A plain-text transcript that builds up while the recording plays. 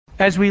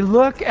As we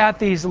look at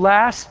these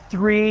last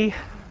three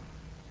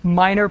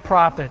minor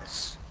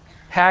prophets,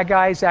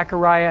 Haggai,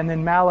 Zechariah, and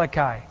then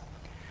Malachi,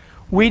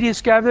 we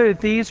discover that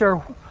these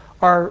are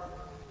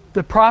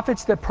the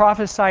prophets that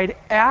prophesied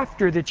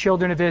after the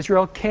children of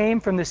Israel came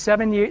from the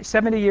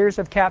 70 years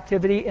of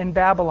captivity in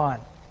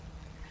Babylon.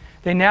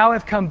 They now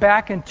have come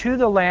back into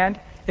the land.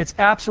 It's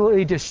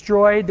absolutely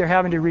destroyed. They're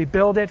having to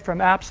rebuild it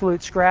from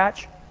absolute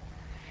scratch.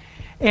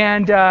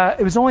 And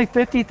it was only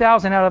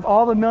 50,000 out of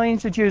all the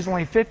millions of Jews,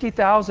 only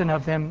 50,000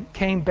 of them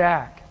came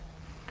back.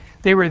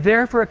 They were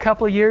there for a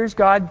couple of years.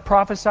 God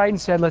prophesied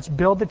and said, let's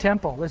build the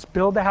temple. Let's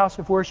build the house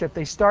of worship.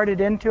 They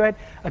started into it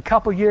a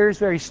couple of years,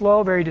 very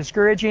slow, very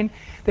discouraging.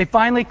 They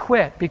finally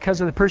quit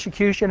because of the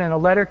persecution, and a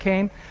letter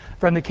came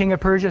from the king of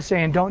Persia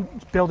saying,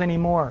 don't build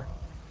anymore.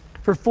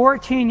 For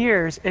 14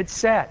 years, it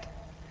sat.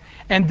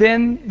 And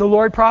then the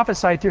Lord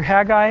prophesied through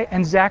Haggai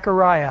and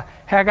Zechariah.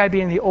 Haggai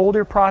being the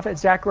older prophet,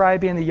 Zechariah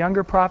being the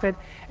younger prophet,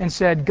 and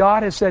said,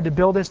 God has said to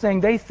build this thing.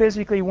 They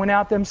physically went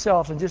out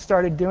themselves and just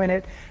started doing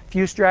it, a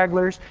few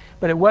stragglers,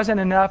 but it wasn't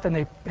enough, and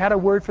they had a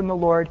word from the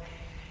Lord.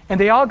 And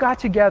they all got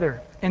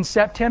together. In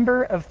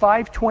September of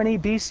 520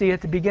 BC,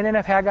 at the beginning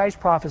of Haggai's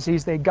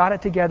prophecies, they got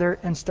it together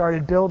and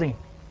started building.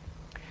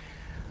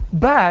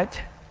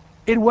 But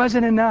it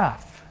wasn't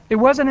enough. It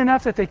wasn't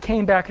enough that they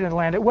came back into the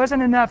land. It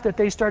wasn't enough that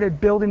they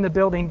started building the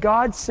building.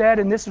 God said,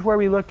 and this is where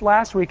we looked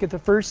last week at the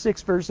first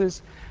 6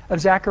 verses of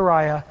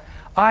Zechariah,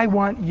 I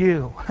want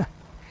you.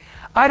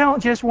 I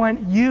don't just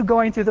want you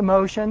going through the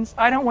motions.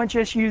 I don't want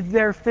just you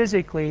there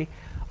physically.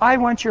 I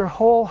want your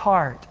whole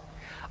heart.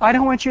 I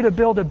don't want you to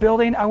build a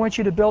building. I want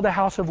you to build a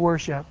house of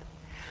worship.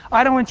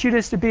 I don't want you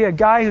just to be a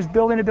guy who's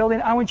building a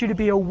building. I want you to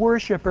be a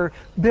worshiper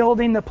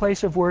building the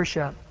place of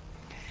worship.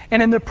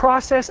 And in the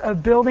process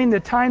of building, the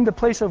time the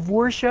place of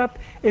worship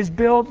is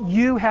built,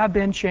 you have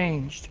been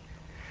changed.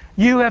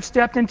 You have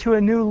stepped into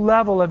a new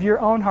level of your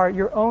own heart,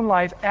 your own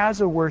life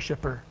as a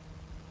worshiper.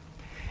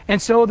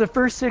 And so the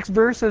first 6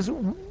 verses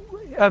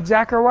of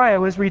Zechariah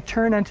was,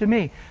 return unto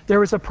me. There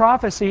was a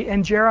prophecy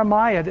in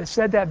Jeremiah that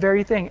said that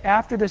very thing.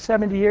 After the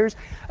 70 years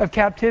of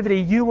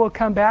captivity, you will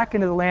come back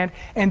into the land,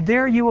 and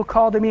there you will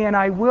call to me, and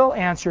I will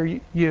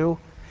answer you,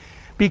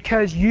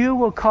 because you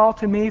will call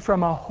to me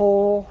from a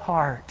whole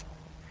heart.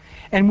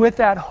 And with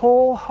that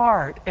whole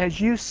heart, as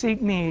you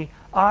seek me,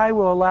 I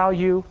will allow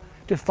you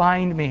to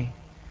find me.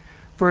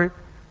 For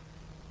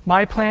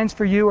my plans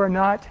for you are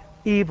not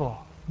evil,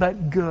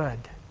 but good,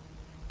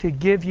 to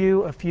give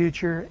you a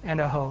future and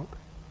a hope.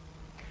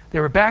 They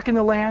were back in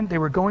the land. They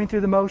were going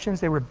through the motions.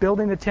 They were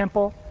building the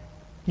temple.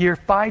 Year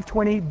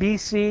 520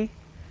 BC,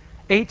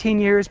 18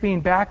 years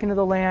being back into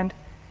the land.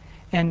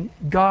 And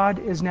God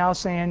is now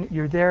saying,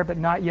 you're there, but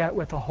not yet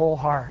with the whole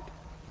heart.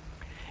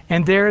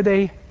 And there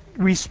they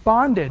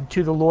responded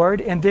to the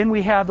Lord. And then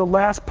we have the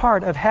last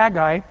part of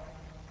Haggai.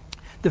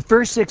 The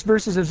first 6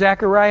 verses of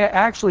Zechariah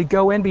actually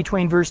go in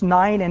between verse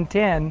 9 and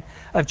 10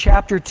 of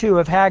chapter 2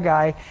 of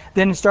Haggai.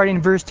 Then starting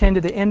in verse 10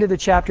 to the end of the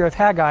chapter of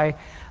Haggai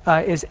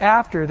is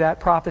after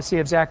that prophecy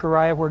of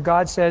Zechariah, where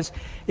God says,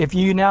 if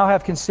you now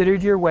have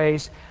considered your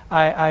ways,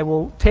 I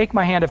will take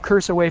my hand of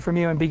curse away from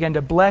you and begin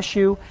to bless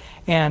you.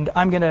 And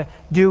I'm going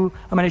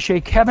to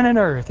shake heaven and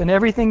earth and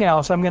everything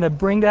else. I'm going to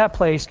bring that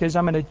place, because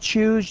I'm going to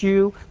choose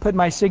you, put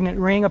my signet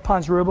ring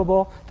upon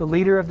Zerubbabel, the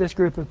leader of this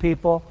group of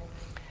people,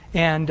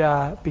 and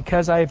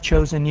because I have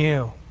chosen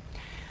you.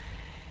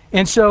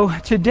 And so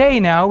today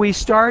now we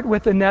start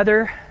with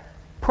another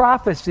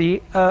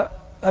prophecy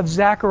of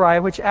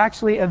Zechariah, which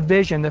actually a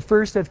vision, the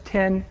first of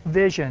 10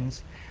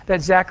 visions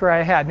that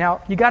Zechariah had.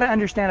 Now, you got to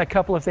understand a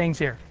couple of things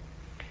here.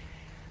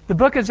 The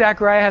book of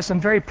Zechariah has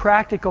some very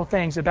practical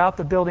things about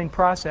the building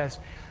process,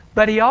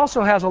 but he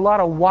also has a lot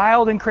of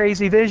wild and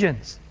crazy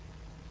visions,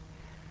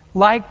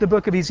 like the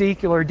book of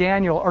Ezekiel or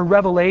Daniel or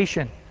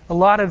Revelation. A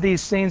lot of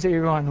these scenes that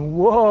you're going,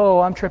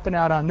 whoa, I'm tripping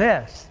out on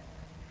this.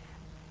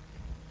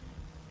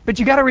 But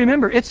you got to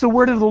remember, it's the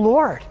word of the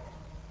Lord.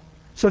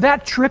 So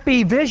that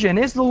trippy vision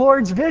is the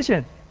Lord's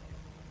vision.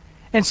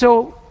 And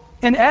so,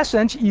 in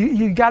essence,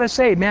 you got to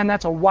say, man,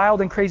 that's a wild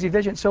and crazy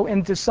vision. So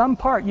into some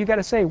part, you got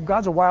to say,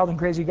 God's a wild and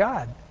crazy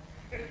God,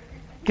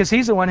 because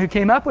He's the one who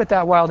came up with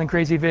that wild and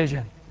crazy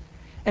vision.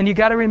 And you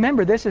got to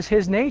remember, this is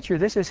His nature.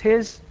 This is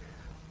His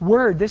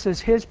word. This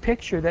is His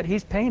picture that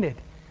He's painted.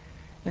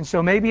 And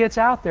so maybe it's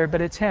out there,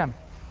 but it's Him.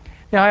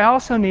 Now, I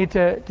also need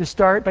to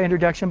start by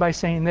introduction by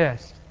saying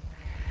this.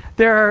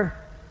 There are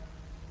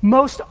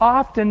most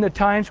often the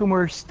times when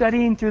we're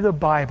studying through the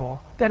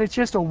Bible that it's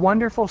just a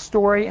wonderful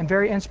story and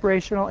very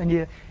inspirational, and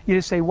you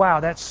just say, wow,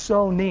 that's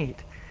so neat.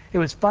 It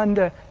was fun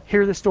to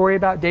hear the story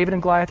about David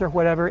and Goliath or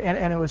whatever,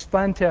 and it was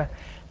fun to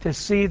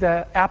see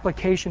the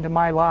application to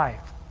my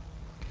life.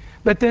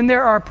 But then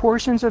there are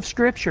portions of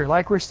Scripture,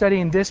 like we're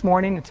studying this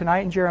morning and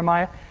tonight in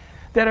Jeremiah,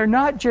 that are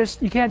not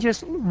just, you can't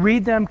just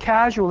read them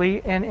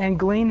casually and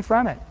glean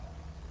from it.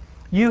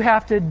 You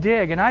have to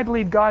dig, and I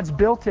believe God's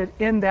built it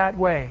in that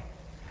way,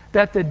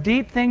 that the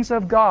deep things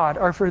of God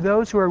are for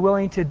those who are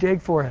willing to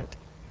dig for it.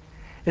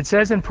 It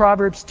says in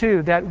Proverbs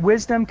 2 that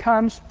wisdom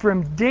comes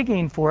from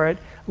digging for it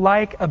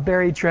like a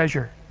buried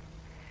treasure.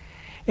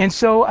 And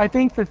so I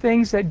think the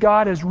things that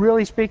God is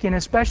really speaking,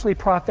 especially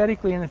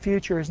prophetically in the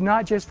future, is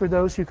not just for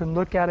those who can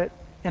look at it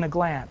in a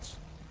glance,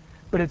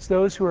 but it's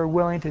those who are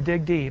willing to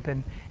dig deep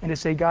and to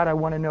say, God, I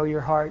want to know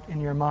your heart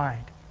and your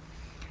mind.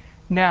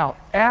 Now,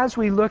 as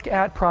we look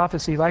at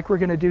prophecy, like we're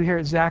going to do here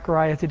at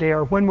Zechariah today,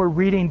 or when we're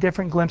reading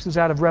different glimpses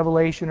out of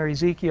Revelation or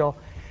Ezekiel,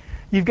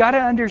 you've got to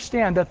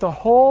understand that the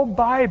whole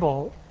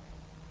Bible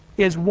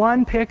is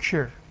one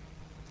picture.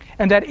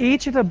 And that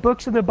each of the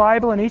books of the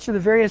Bible and each of the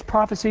various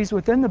prophecies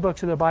within the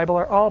books of the Bible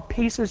are all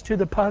pieces to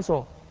the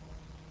puzzle.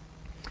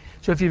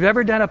 So if you've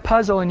ever done a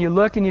puzzle and you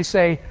look and you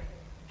say,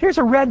 here's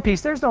a red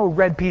piece. There's no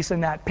red piece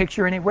in that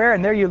picture anywhere.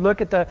 And there you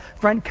look at the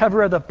front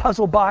cover of the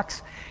puzzle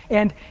box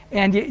and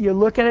you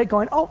look at it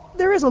going, oh,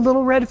 there is a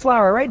little red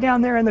flower right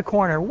down there in the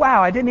corner.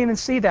 Wow, I didn't even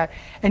see that.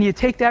 And you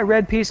take that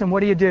red piece and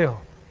what do?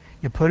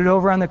 You put it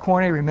over on the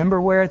corner. You remember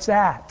where it's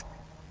at.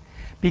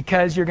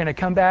 Because you're going to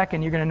come back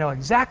and you're going to know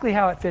exactly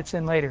how it fits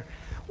in later.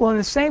 Well, in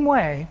the same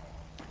way,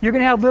 you're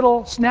going to have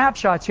little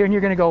snapshots here and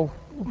you're going to go,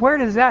 where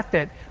does that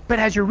fit? But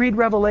as you read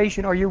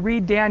Revelation or you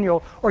read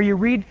Daniel or you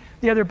read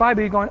the other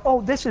Bible, you're going,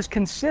 oh, this is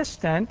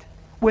consistent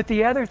with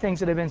the other things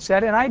that have been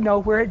said, and I know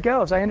where it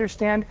goes. I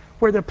understand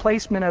where the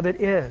placement of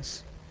it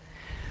is.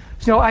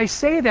 So I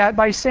say that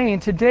by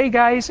saying today,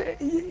 guys,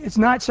 it's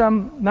not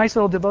some nice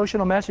little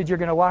devotional message you're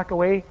going to walk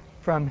away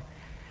from.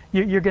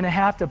 You're going to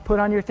have to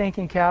put on your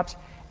thinking caps.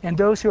 And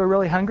those who are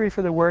really hungry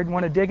for the Word and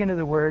want to dig into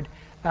the Word,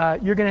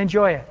 you're going to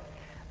enjoy it.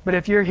 But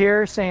if you're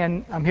here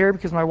saying, I'm here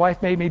because my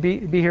wife made me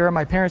be here or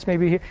my parents made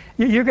me here,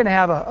 you're going to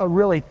have a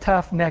really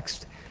tough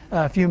next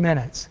few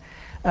minutes.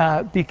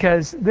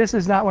 Because this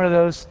is not one of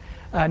those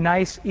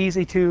nice,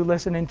 easy to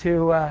listen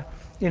into,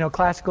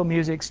 classical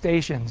music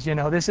stations.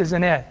 This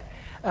isn't it.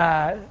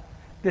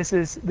 This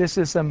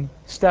is some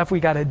stuff we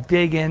got to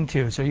dig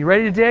into. So you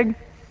ready to dig?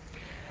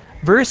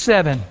 Verse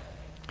 7.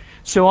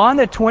 So on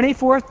the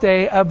 24th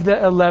day of the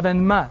 11th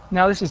month.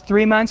 Now this is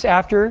 3 months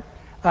after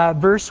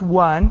verse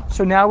 1.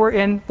 So now we're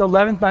in the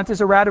 11th month.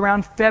 Is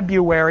around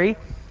February-ish,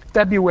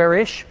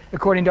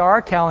 according to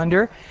our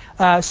calendar.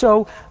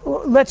 So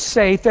let's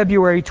say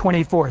February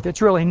 24th.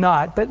 It's really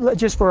not, but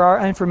just for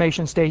our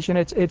information station,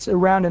 it's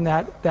around in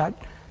that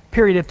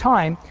period of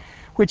time,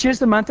 which is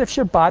the month of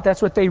Shabbat.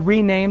 That's what they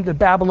renamed the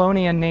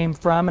Babylonian name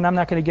from, and I'm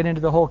not going to get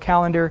into the whole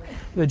calendar,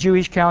 the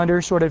Jewish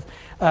calendar, sort of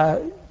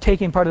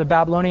taking part of the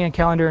Babylonian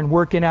calendar and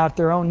working out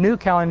their own new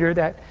calendar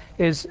that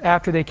is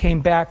after they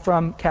came back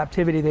from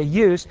captivity they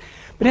used.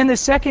 But in the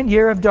second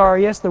year of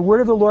Darius, the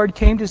word of the Lord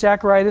came to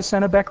Zechariah the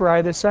son of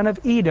Bechariah, the son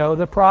of Iddo,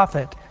 the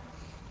prophet.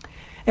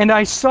 And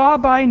I saw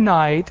by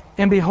night,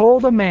 and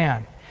behold a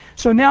man.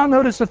 So now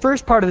notice the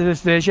first part of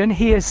this vision.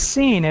 He has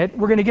seen it.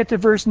 We're going to get to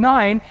verse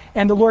 9,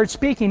 and the Lord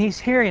speaking, he's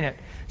hearing it.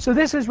 So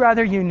this is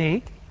rather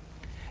unique.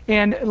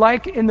 And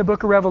like in the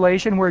book of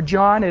Revelation, where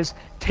John is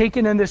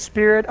taken in the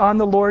Spirit on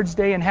the Lord's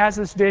day and has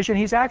this vision,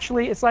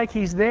 it's like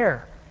he's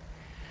there.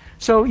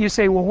 So you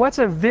say, well, what's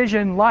a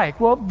vision like?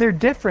 Well, they're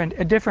different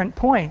at different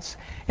points.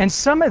 And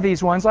some of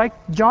these ones, like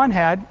John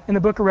had in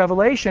the book of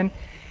Revelation,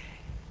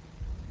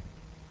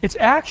 it's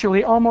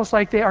actually almost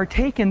like they are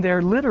taken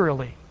there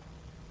literally.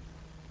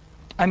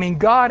 I mean,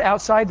 God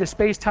outside the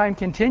space-time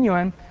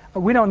continuum,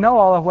 we don't know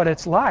all of what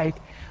it's like,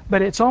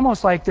 but it's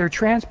almost like they're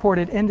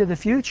transported into the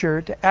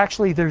future to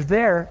actually, they're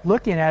there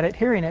looking at it,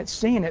 hearing it,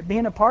 seeing it,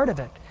 being a part of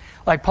it.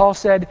 Like Paul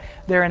said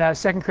there in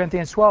 2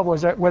 Corinthians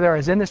 12, whether I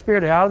was in the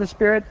Spirit or out of the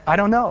Spirit, I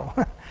don't know.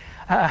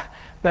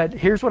 But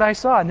here's what I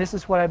saw, and this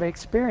is what I've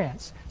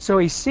experienced. So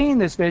he's seeing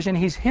this vision,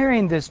 he's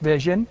hearing this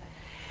vision,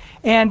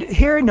 and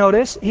here,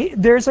 notice,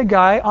 there's a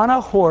guy on a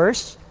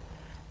horse,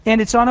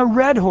 and it's on a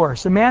red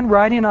horse, a man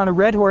riding on a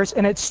red horse,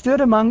 and it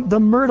stood among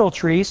the myrtle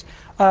trees,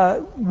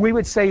 we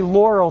would say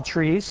laurel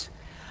trees,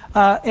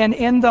 and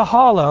in the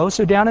hollow,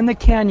 so down in the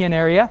canyon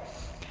area.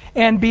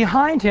 And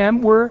behind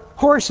him were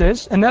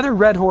horses, another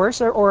red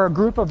horse, or a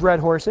group of red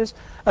horses,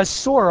 a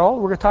sorrel,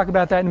 we're going to talk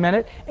about that in a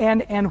minute,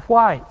 and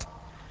white.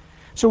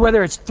 So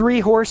whether it's 3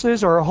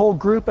 horses or a whole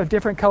group of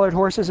different colored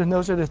horses, and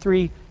those are the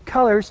 3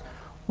 colors,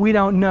 we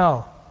don't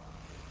know.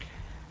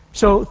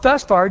 So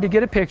thus far, to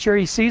get a picture,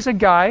 he sees a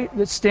guy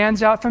that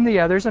stands out from the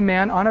others, a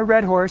man on a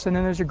red horse, and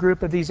then there's a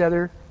group of these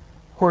other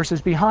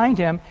horses behind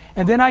him.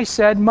 And then I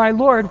said, my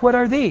Lord, what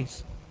are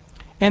these?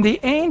 And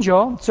the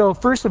angel, so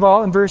first of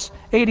all, in verse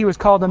 8 he was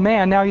called a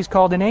man, now he's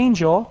called an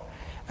angel.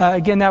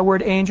 Again, that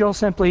word angel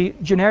simply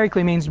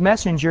generically means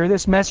messenger.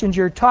 This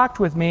messenger talked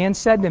with me and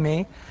said to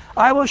me,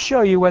 I will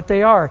show you what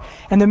they are.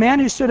 And the man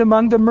who stood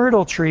among the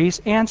myrtle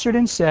trees answered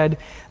and said,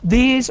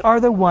 these are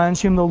the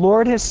ones whom the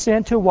Lord has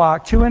sent to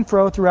walk to and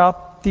fro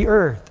throughout the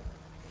earth.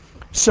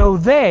 So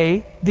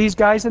these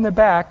guys in the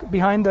back,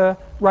 behind the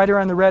rider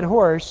on the red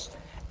horse,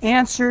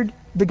 answered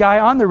the guy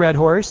on the red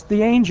horse,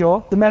 the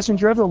angel, the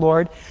messenger of the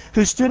Lord,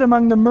 who stood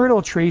among the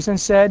myrtle trees and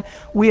said,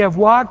 we have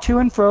walked to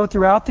and fro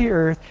throughout the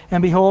earth,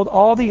 and behold,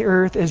 all the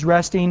earth is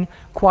resting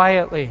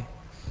quietly.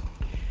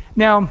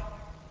 Now,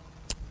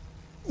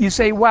 you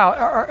say,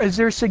 wow, is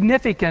there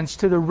significance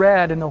to the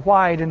red and the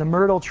white and the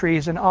myrtle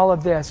trees and all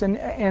of this?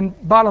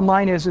 And bottom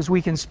line is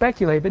we can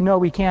speculate, but no,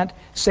 we can't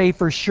say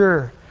for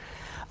sure.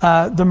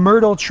 The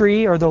myrtle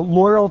tree or the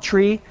laurel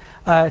tree,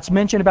 it's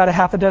mentioned about a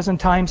half a dozen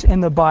times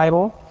in the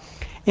Bible.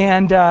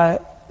 And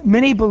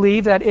many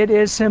believe that it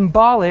is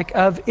symbolic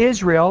of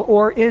Israel,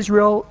 or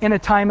Israel in a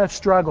time of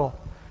struggle.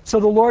 So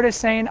the Lord is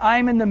saying,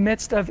 I'm in the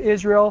midst of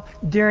Israel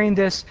during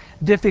this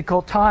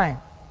difficult time.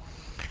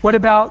 What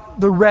about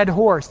the red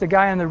horse, the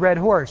guy on the red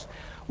horse?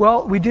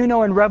 Well, we do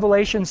know in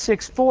Revelation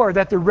 6:4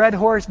 that the red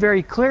horse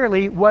very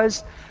clearly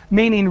was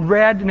meaning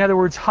red, in other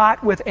words,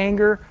 hot with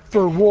anger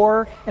for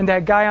war. And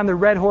that guy on the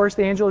red horse,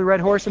 the angel of the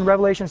red horse in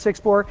Revelation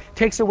 6:4,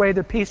 takes away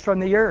the peace from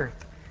the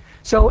earth.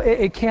 So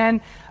it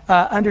can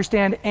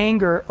understand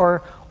anger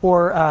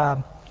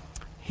or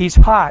he's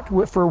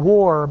hot for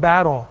war or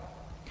battle.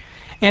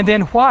 And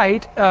then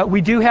white,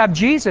 we do have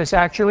Jesus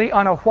actually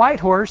on a white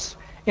horse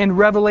in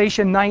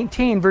Revelation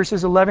 19,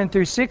 verses 11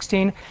 through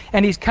 16,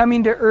 and he's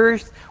coming to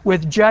earth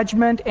with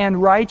judgment and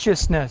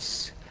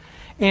righteousness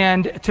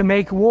and to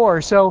make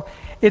war. So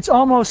it's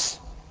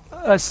almost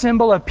a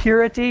symbol of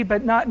purity,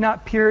 but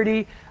not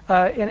purity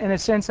in a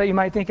sense that you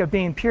might think of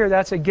being pure.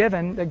 That's a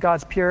given, that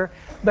God's pure.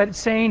 But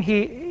saying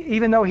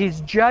even though he's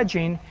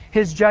judging,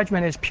 his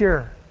judgment is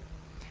pure.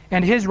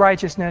 And his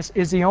righteousness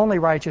is the only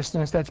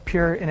righteousness that's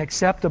pure and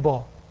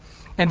acceptable.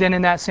 And then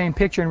in that same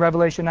picture in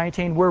Revelation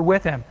 19, we're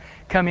with him,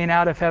 coming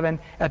out of heaven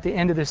at the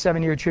end of the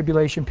 7-year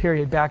tribulation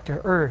period back to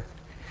earth.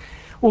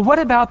 Well, what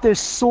about this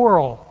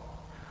sorrel?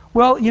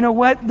 Well, you know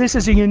what? This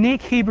is a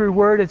unique Hebrew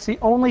word. It's the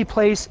only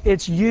place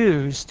it's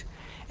used.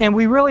 And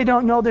we really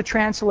don't know the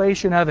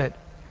translation of it.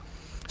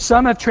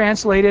 Some have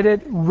translated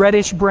it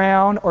reddish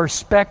brown or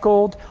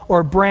speckled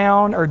or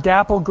brown or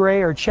dapple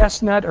gray or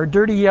chestnut or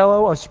dirty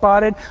yellow or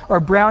spotted or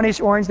brownish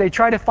orange. They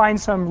try to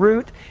find some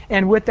root,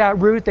 and with that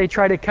root they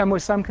try to come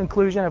with some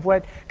conclusion of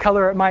what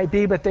color it might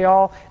be, but they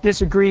all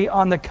disagree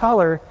on the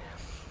color.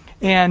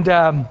 And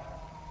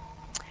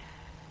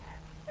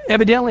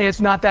evidently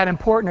it's not that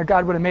important, or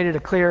God would have made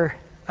it clear.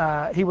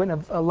 He wouldn't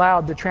have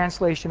allowed the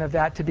translation of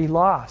that to be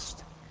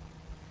lost.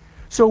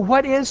 So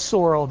what is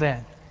sorrel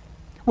then?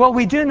 Well,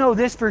 we do know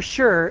this for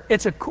sure.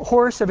 It's a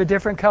horse of a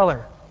different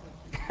color.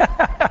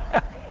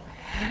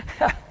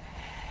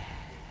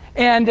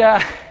 And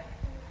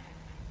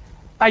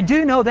I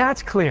do know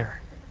that's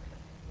clear.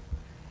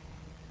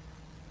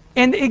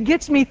 And it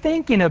gets me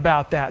thinking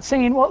about that,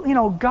 saying, well, you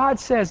know,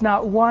 God says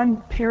not one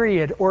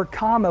period or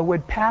comma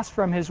would pass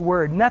from his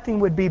word.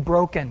 Nothing would be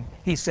broken,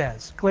 he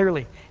says,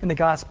 clearly in the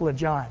Gospel of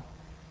John.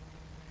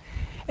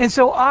 And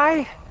so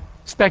I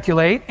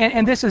speculate,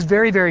 and this is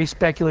very, very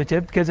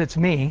speculative because it's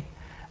me.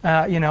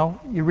 You know,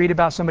 you read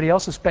about somebody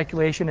else's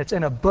speculation, it's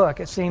in a book.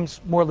 It seems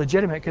more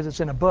legitimate because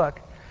it's in a book.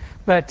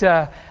 But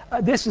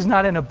this is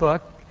not in a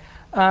book.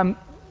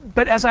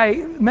 But as I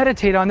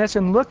meditate on this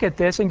and look at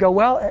this and go,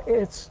 well,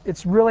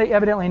 it's really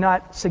evidently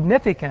not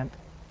significant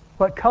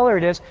what color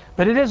it is,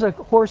 but it is a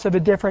horse of a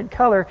different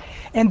color.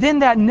 And then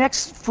that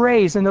next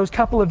phrase in those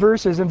couple of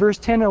verses, in verse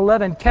 10 and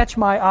 11, catch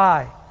my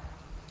eye,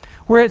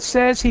 where it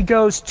says he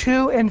goes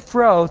to and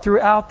fro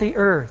throughout the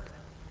earth.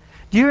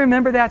 Do you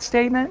remember that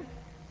statement?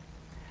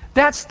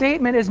 That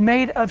statement is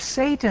made of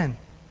Satan.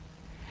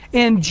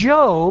 In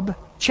Job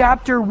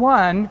chapter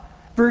 1,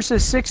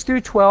 verses 6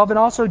 through 12, and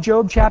also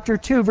Job chapter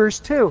 2, verse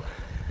 2.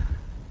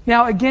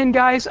 Now, again,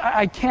 guys,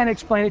 I can't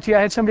explain it to you.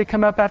 I had somebody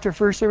come up after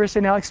first service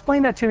and say, now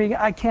explain that to me.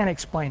 I can't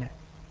explain it.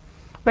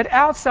 But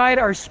outside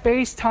our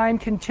space-time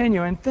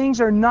continuum,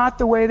 things are not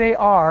the way they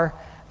are,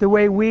 the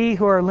way we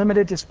who are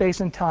limited to space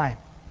and time.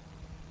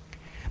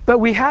 But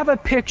we have a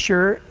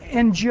picture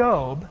in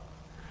Job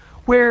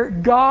where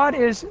God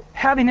is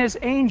having his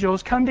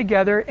angels come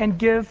together and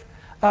give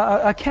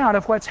account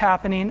of what's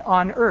happening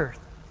on earth.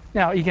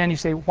 Now, again, you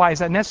say, why is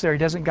that necessary?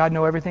 Doesn't God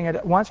know everything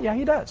at once? Yeah,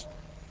 he does.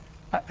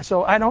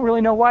 So I don't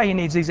really know why he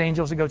needs these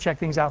angels to go check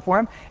things out for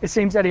him. It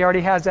seems that he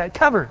already has that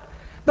covered.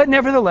 But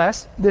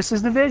nevertheless, this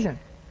is the vision.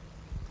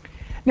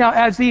 Now,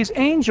 as these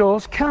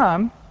angels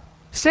come,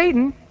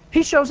 Satan,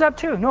 he shows up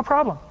too, no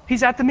problem.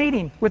 He's at the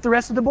meeting with the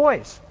rest of the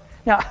boys.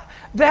 Now,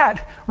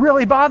 that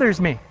really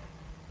bothers me.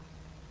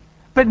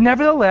 But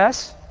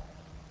nevertheless,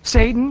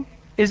 Satan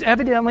is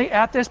evidently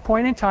at this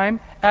point in time,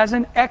 as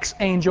an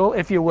ex-angel,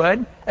 if you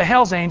would, a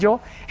hell's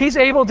angel, he's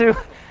able to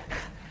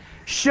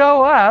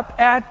show up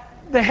at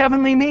the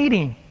heavenly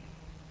meeting.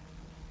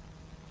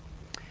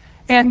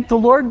 And the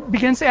Lord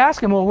begins to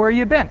ask him, well, where have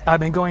you been? I've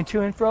been going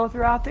to and fro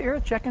throughout the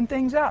earth, checking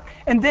things out.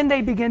 And then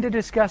they begin to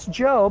discuss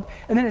Job,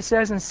 and then it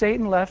says, and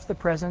Satan left the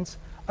presence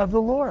of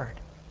the Lord.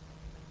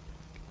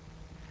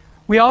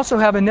 We also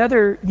have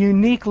another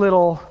unique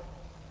little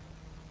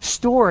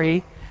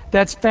story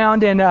that's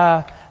found in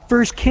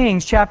 1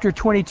 Kings chapter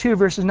 22,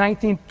 verses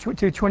 19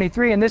 to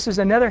 23. And this is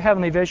another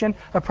heavenly vision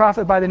a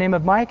prophet by the name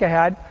of Micah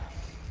had.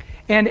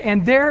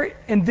 And there,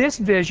 in this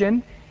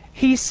vision,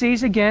 he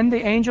sees again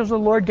the angels of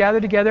the Lord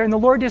gathered together, and the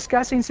Lord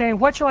discussing, saying,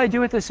 what shall I do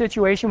with the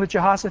situation with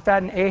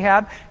Jehoshaphat and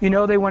Ahab? You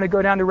know they want to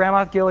go down to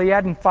Ramoth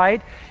Gilead and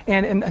fight,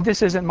 and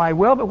this isn't my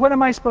will, but what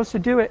am I supposed to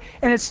do?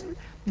 And it's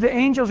the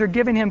angels are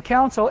giving him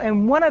counsel,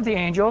 and one of the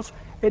angels,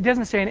 it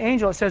doesn't say an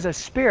angel, it says a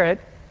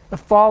spirit, a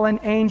fallen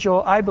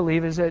angel, I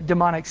believe, is a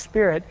demonic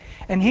spirit,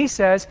 and he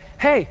says,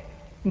 hey,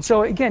 and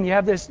so again, you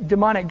have this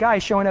demonic guy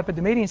showing up at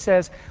the meeting and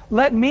says,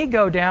 let me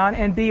go down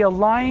and be a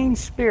lying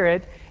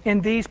spirit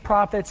in these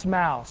prophets'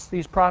 mouths,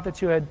 these prophets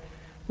who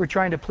were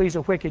trying to please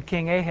a wicked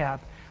King Ahab.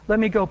 Let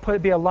me go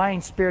be a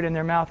lying spirit in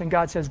their mouth, and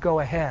God says, go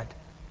ahead.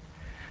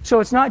 So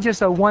it's not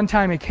just a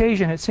one-time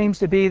occasion. It seems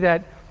to be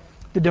that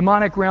the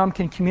demonic realm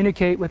can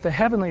communicate with the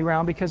heavenly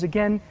realm because,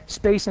 again,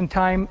 space and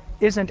time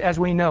isn't as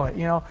we know it.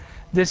 You know,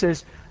 this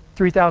is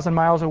 3,000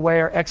 miles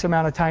away or X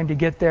amount of time to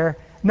get there.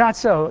 Not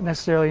so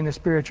necessarily in the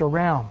spiritual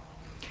realm.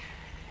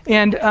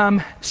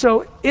 And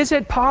so is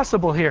it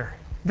possible here,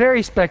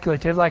 very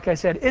speculative, like I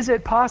said, is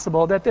it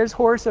possible that this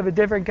horse of a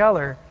different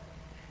color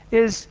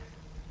is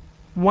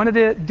one of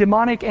the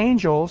demonic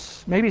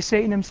angels, maybe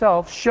Satan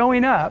himself,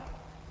 showing up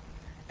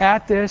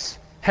at this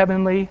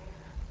heavenly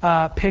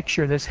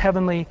picture, this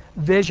heavenly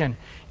vision?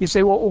 You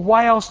say, well,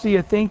 why else do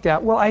you think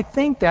that? Well, I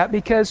think that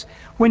because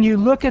when you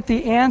look at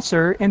the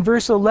answer in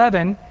verse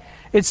 11,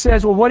 it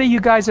says, well, what do you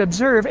guys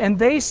observe? And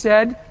they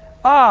said,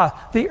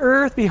 the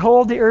earth,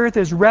 behold, the earth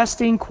is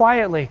resting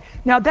quietly.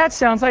 Now that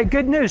sounds like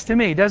good news to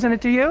me, doesn't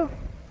it to you?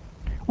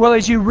 Well,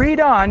 as you read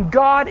on,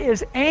 God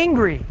is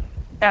angry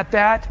at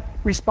that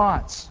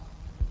response.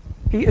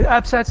 He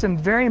upsets him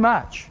very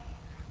much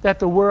that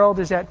the world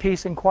is at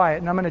peace and quiet.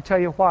 And I'm going to tell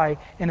you why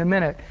in a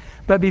minute.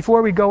 But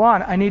before we go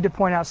on, I need to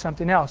point out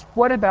something else.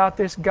 What about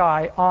this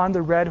guy on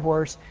the red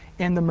horse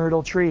in the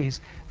myrtle trees?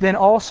 Then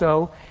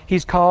also,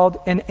 he's called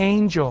an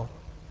angel.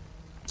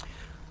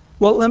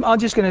 Well, I'm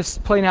just going to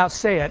plain out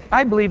say it.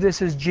 I believe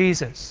this is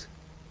Jesus.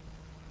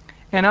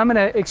 And I'm going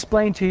to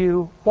explain to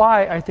you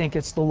why I think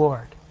it's the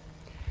Lord.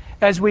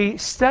 As we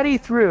study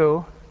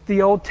through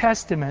the Old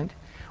Testament,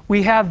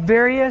 we have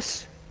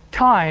various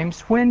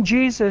times when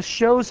Jesus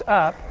shows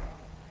up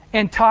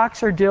and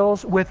talks or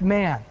deals with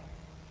man.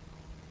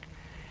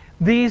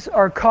 These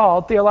are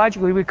called,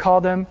 theologically we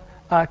call them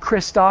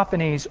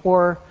Christophanies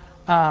or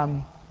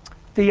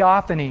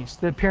theophanies,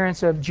 the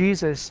appearance of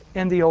Jesus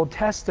in the Old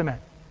Testament.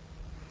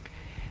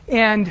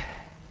 And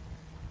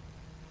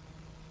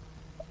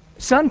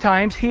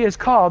sometimes he is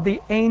called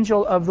the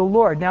angel of the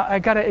Lord. Now, I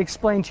got to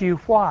explain to you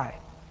why.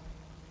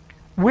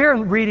 We're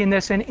reading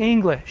this in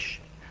English.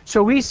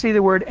 So we see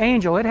the word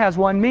angel. It has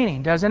one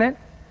meaning, doesn't it?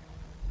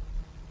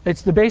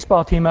 It's the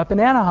baseball team up in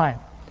Anaheim.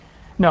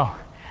 No.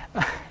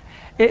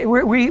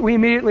 We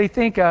immediately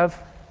think of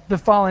the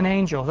fallen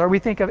angels, or we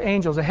think of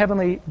angels, a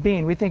heavenly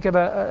being. We think of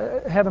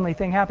a heavenly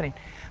thing happening.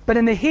 But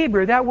in the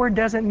Hebrew, that word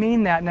doesn't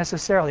mean that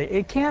necessarily.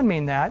 It can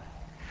mean that.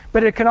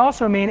 But it can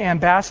also mean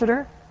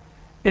ambassador.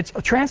 It's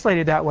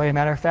translated that way, as a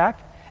matter of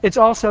fact. It's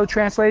also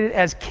translated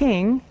as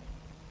king.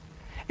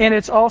 And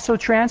it's also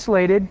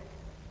translated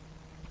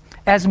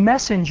as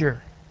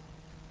messenger.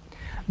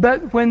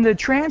 But when the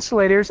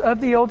translators of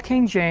the Old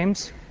King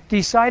James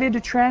decided to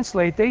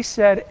translate, they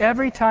said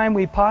every time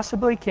we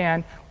possibly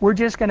can, we're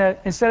just going to,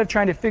 instead of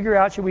trying to figure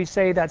out, should we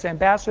say that's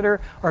ambassador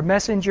or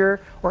messenger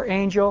or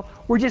angel,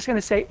 we're just going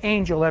to say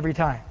angel every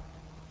time.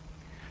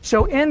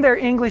 So in their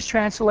English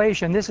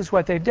translation, this is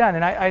what they've done,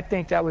 and I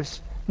think that was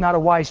not a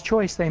wise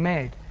choice they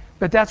made.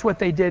 But that's what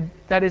they did.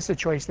 That is the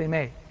choice they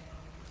made.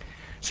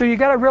 So you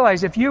got to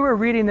realize, if you were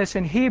reading this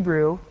in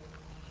Hebrew,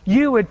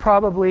 you would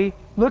probably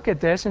look at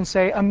this and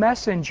say a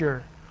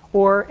messenger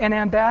or an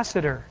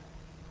ambassador.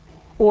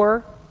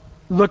 Or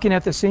looking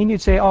at the scene,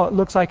 you'd say, oh, it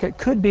looks like it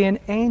could be an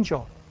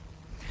angel.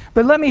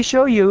 But let me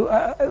show you,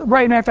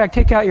 right, matter of fact,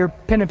 take out your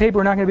pen and paper.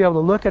 We're not going to be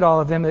able to look at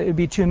all of them. It would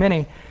be too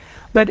many.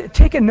 But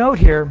take a note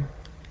here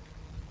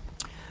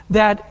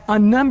that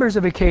on numbers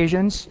of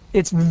occasions,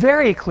 it's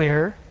very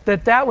clear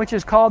that that which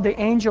is called the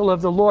angel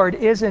of the Lord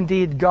is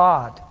indeed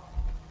God.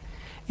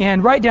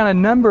 And write down a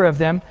number of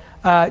them.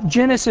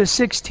 Genesis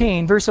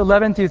 16, verse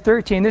 11 through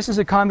 13. This is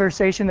a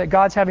conversation that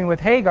God's having with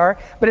Hagar,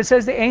 but it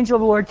says the angel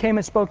of the Lord came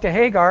and spoke to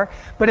Hagar.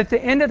 But at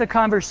the end of the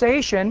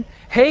conversation,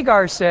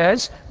 Hagar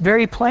says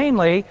very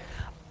plainly,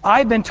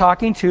 I've been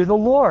talking to the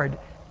Lord.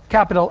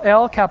 Capital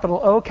L,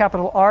 capital O,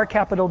 capital R,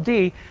 capital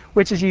D,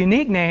 which is a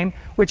unique name,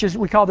 which is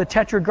we call the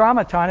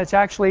Tetragrammaton. It's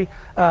actually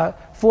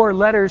 4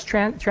 letters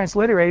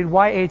transliterated,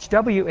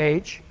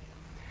 YHWH.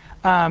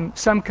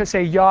 Some could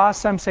say Yah,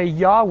 some say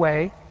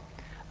Yahweh.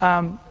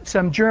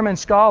 Some German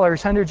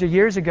scholars hundreds of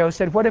years ago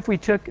said, what if we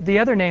took the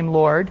other name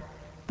Lord,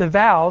 the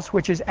vowels,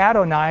 which is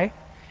Adonai,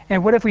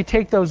 and what if we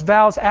take those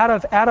vowels out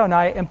of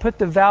Adonai and put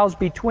the vowels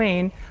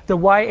between the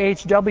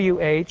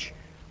YHWH?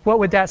 What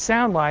would that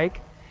sound like?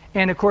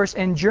 And of course,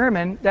 in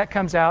German, that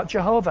comes out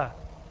Jehovah.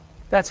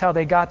 That's how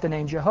they got the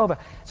name Jehovah.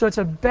 So it's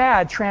a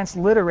bad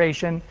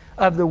transliteration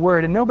of the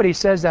word, and nobody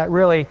says that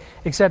really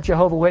except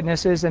Jehovah's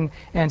Witnesses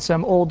and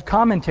some old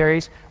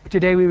commentaries.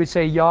 Today we would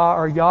say Yah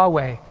or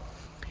Yahweh.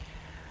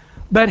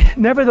 But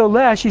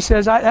nevertheless, she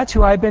says, that's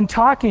who I've been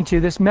talking to.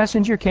 This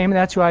messenger came, and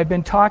that's who I've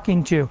been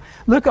talking to.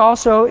 Look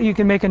also, you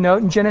can make a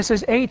note in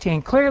Genesis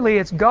 18. Clearly,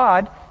 it's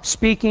God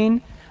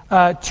speaking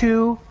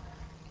to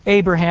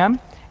Abraham.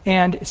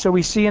 And so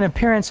we see an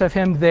appearance of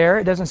him there.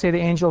 It doesn't say the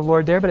angel of the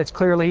Lord there, but it's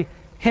clearly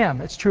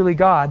him. It's truly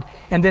God.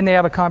 And then they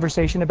have a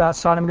conversation about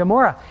Sodom and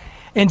Gomorrah.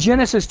 In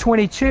Genesis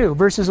 22,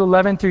 verses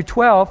 11 through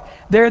 12,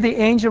 there the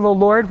angel of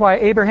the Lord, while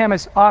Abraham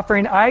is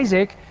offering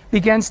Isaac,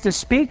 begins to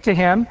speak to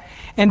him.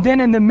 And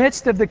then in the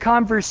midst of the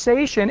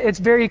conversation, it's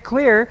very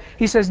clear.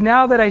 He says,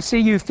 now that I see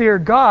you fear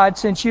God,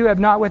 since you have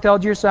not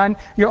withheld your son,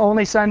 your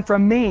only son,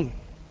 from me.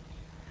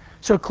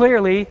 So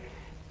clearly,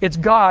 it's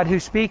God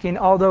who's speaking,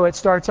 although it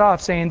starts off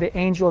saying the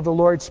angel of the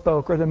Lord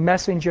spoke, or the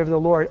messenger of the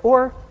Lord.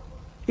 Or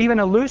even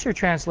a looser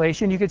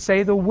translation, you could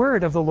say the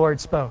word of the Lord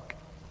spoke.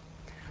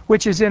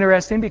 Which is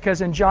interesting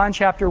because in John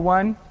chapter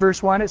 1,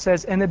 verse 1, it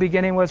says, in the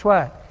beginning was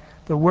what?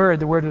 The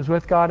Word. The Word was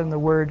with God, and the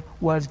Word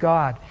was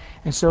God.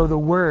 And so the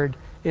Word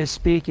is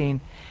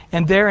speaking.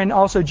 And there in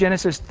also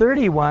Genesis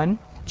 31,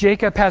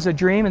 Jacob has a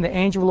dream, and the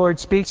angel of the Lord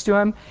speaks to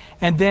him.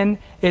 And then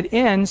it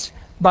ends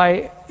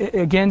by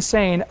again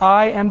saying,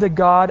 I am the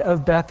God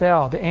of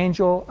Bethel. The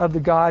angel of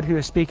the God who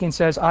is speaking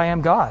says, I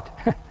am God.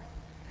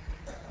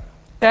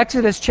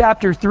 Exodus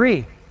chapter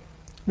 3.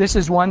 This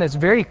is one that's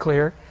very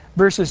clear.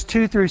 Verses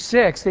 2 through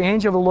 6, the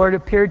angel of the Lord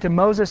appeared to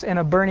Moses in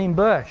a burning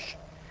bush.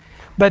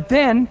 But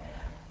then,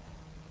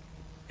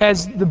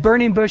 as the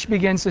burning bush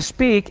begins to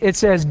speak, it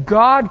says,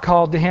 God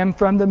called to him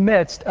from the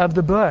midst of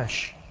the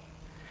bush.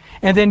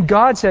 And then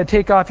God said,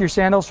 take off your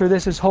sandals, for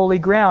this is holy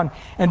ground.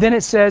 And then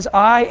it says,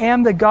 I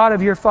am the God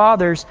of your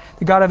fathers,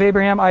 the God of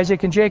Abraham,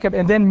 Isaac, and Jacob.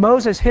 And then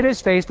Moses hid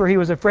his face, for he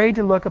was afraid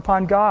to look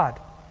upon God.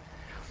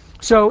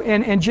 So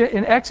in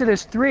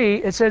Exodus 3,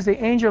 it says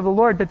the angel of the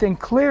Lord, but then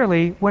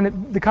clearly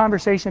when the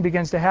conversation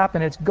begins to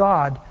happen, it's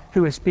God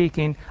who is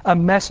speaking, a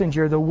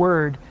messenger, the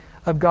Word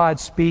of God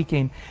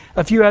speaking.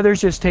 A few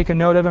others, just take a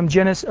note of them.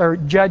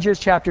 Judges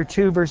chapter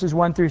 2, verses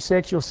 1 through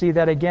 6, you'll see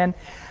that again.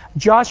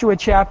 Joshua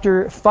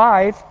chapter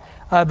 5,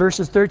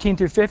 verses 13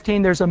 through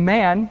 15, there's a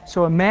man.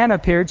 So a man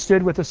appeared,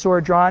 stood with a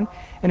sword drawn,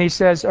 and he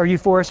says, are you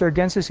for us or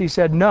against us? He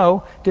said,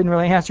 no. Didn't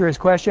really answer his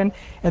question.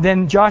 And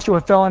then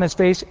Joshua fell on his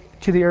face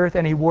to the earth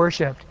and he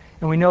worshipped.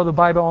 And we know the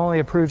Bible only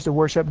approves to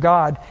worship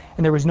God,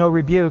 and there was no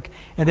rebuke.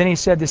 And then he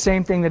said the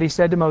same thing that he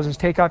said to Moses,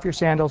 take off your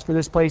sandals, for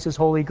this place is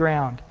holy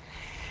ground.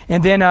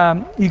 And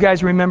then you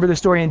guys remember the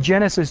story in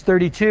Genesis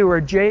 32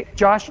 where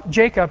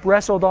Jacob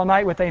wrestled all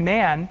night with a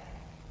man.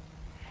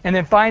 And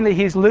then finally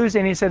he's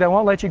losing. He said, I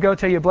won't let you go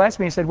till you bless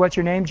me. He said, what's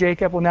your name,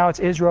 Jacob? Well, now it's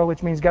Israel,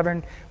 which means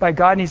governed by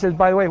God. And he says,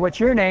 by the way,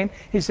 what's your name?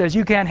 He says,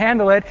 you can't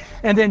handle it.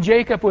 And then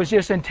Jacob was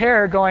just in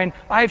terror going,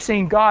 I've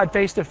seen God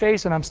face to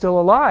face and I'm still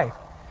alive.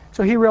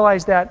 So he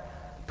realized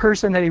that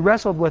person that he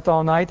wrestled with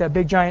all night, that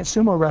big giant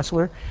sumo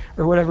wrestler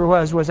or whatever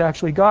it was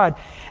actually God.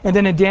 And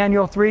then in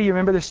Daniel 3, you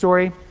remember the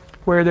story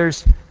where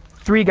there's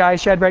three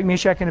guys, Shadrach,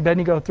 Meshach, and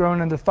Abednego,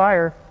 thrown into the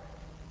fire.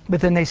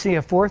 But then they see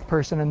a fourth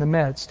person in the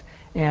midst.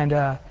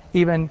 And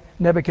even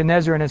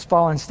Nebuchadnezzar in his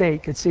fallen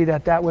state could see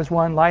that that was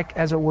one like,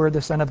 as it were,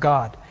 the Son of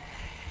God.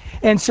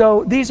 And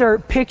so these are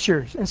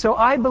pictures. And so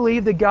I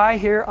believe the guy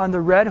here on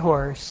the red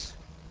horse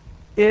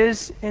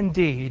is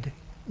indeed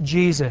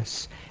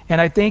Jesus.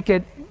 And I think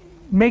it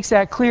makes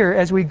that clear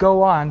as we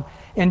go on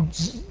in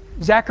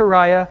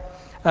Zechariah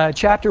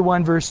chapter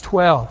 1, verse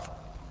 12.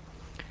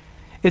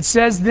 It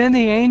says, then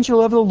the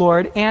angel of the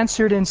Lord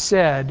answered and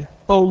said,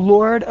 O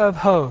Lord of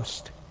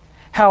hosts,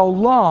 how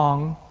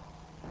long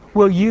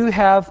will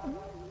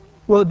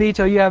it be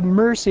till you have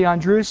mercy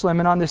on Jerusalem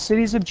and on the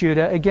cities of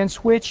Judah,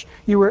 against which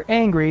you were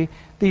angry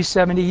these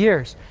 70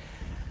 years?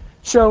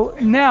 So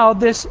now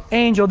this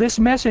angel, this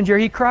messenger,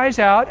 he cries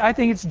out. I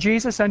think it's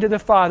Jesus unto the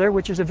Father,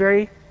 which is a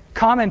very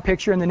common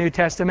picture in the New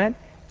Testament.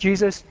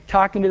 Jesus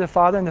talking to the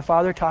Father and the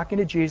Father talking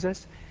to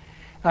Jesus.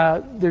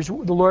 There's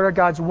the Lord our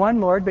God's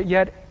one Lord, but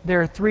yet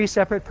there are three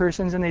separate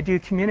persons and they do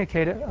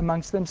communicate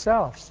amongst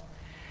themselves.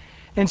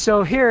 And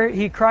so here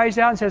he cries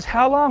out and says,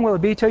 how long will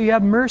it be till you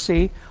have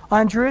mercy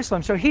on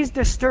Jerusalem? So he's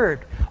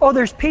disturbed. Oh,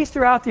 there's peace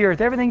throughout the earth.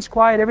 Everything's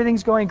quiet.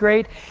 Everything's going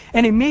great.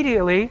 And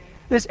immediately,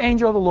 this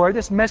angel of the Lord,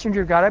 this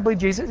messenger of God, I believe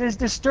Jesus, is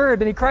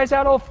disturbed. And he cries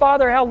out, oh,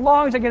 Father, how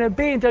long is it going to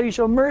be until you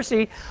show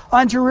mercy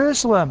on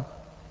Jerusalem?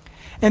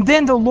 And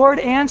then the Lord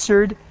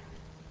answered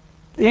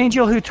the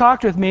angel who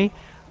talked with me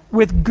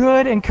with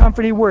good and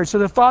comforting words. So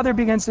the Father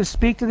begins to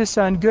speak to the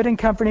Son, good and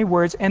comforting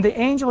words. And the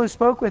angel who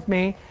spoke with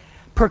me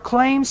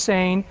proclaimed,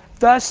 saying,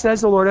 thus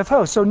says the Lord of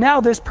hosts. So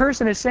now this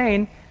person is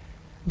saying,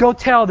 go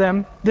tell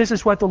them this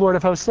is what the Lord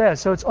of hosts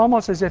says. So it's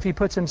almost as if he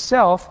puts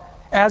himself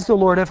as the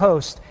Lord of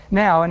hosts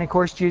now. And of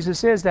course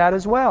Jesus is that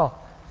as well.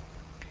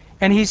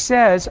 And he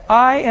says,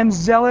 I am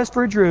zealous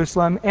for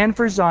Jerusalem and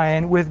for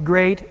Zion with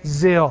great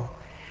zeal.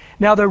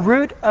 Now the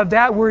root of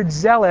that word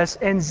zealous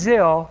and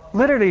zeal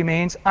literally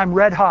means I'm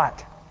red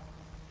hot.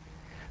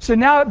 So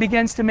now it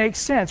begins to make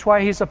sense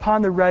why he's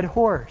upon the red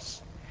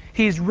horse.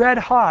 He's red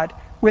hot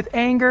with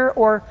anger,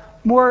 or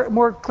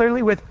more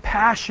clearly with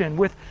passion,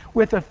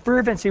 with a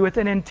fervency, with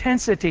an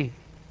intensity.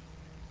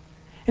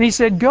 And he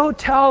said, go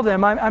tell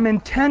them, I'm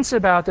intense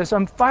about this,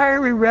 I'm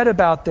fiery red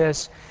about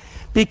this,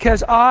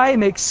 because I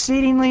am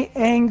exceedingly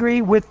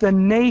angry with the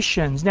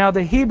nations. Now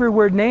the Hebrew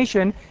word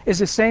nation is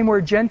the same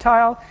word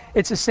Gentile,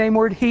 it's the same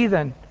word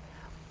heathen.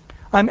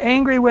 I'm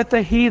angry with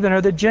the heathen,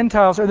 or the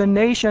Gentiles, or the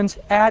nations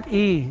at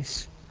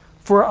ease.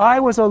 For I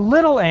was a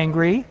little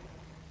angry,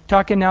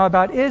 talking now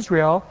about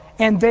Israel,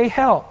 and they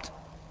helped,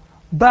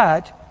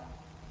 but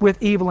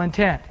with evil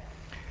intent.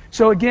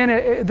 So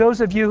again,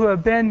 those of you who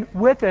have been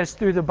with us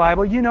through the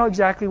Bible, you know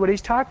exactly what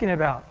he's talking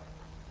about.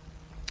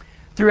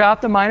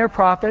 Throughout the minor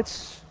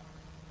prophets,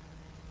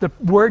 the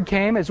word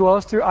came, as well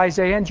as through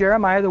Isaiah and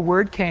Jeremiah, the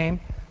word came,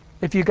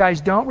 if you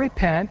guys don't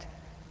repent,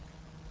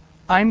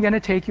 I'm going to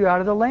take you out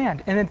of the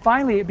land. And then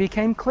finally it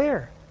became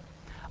clear.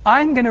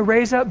 I'm going to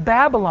raise up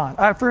Babylon.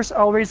 First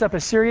I'll raise up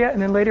Assyria,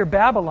 and then later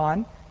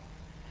Babylon.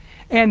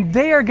 And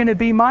they are going to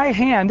be my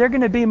hand. They're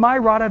going to be my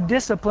rod of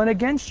discipline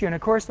against you. And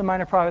of course the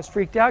minor prophets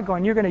freaked out,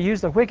 going, you're going to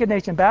use the wicked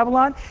nation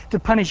Babylon to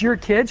punish your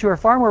kids who are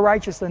far more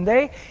righteous than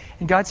they?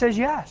 And God says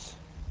yes.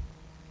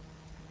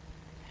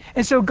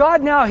 And so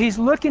God now, he's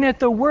looking at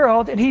the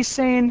world and he's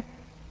saying,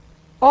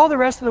 all the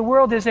rest of the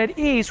world is at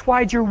ease.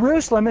 Why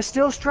Jerusalem is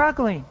still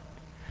struggling?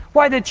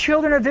 Why the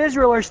children of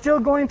Israel are still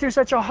going through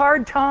such a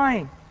hard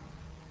time?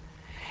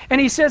 And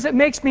he says, it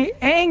makes me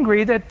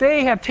angry that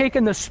they have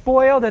taken the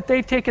spoil, that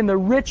they've taken the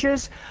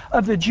riches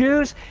of the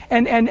Jews,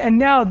 and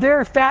now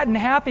they're fat and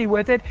happy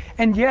with it,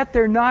 and yet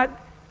they're not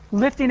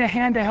lifting a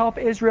hand to help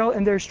Israel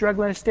in their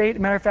struggling state. As a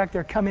matter of fact,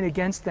 they're coming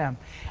against them.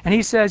 And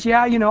he says,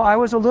 yeah, I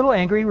was a little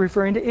angry,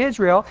 referring to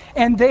Israel,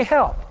 and they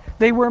helped.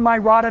 They were my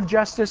rod of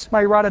justice,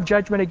 my rod of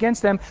judgment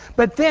against them,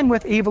 but then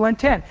with evil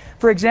intent.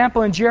 For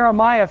example, in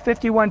Jeremiah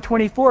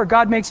 51:24,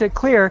 God makes it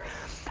clear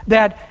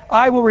that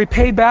I will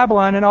repay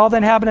Babylon and all the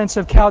inhabitants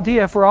of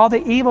Chaldea for all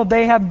the evil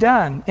they have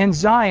done in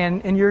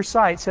Zion in your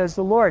sight, says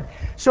the Lord.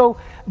 So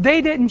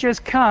they didn't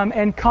just come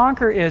and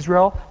conquer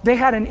Israel. They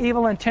had an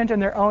evil intent in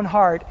their own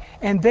heart,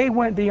 and they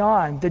went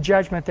beyond the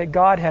judgment that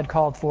God had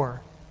called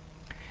for.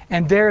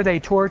 And there they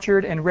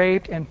tortured and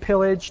raped and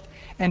pillaged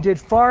and did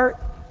far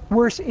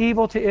worse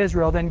evil to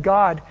Israel than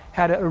God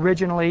had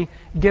originally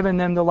given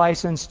them the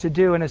license to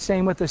do. And the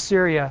same with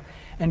Assyria.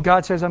 And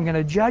God says, I'm going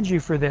to judge you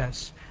for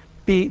this,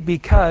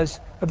 because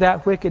of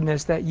that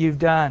wickedness that you've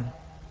done.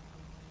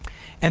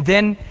 And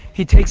then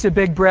he takes a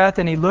big breath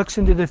and he looks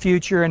into the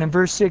future, and in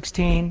verse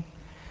 16,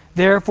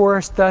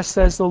 therefore thus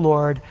says the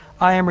Lord,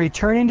 I am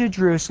returning to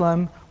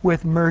Jerusalem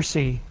with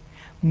mercy.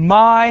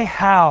 My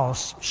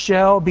house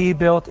shall be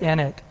built in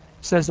it,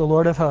 says the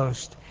Lord of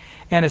hosts,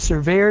 and a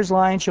surveyor's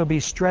line shall be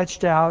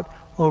stretched out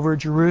over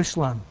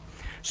Jerusalem.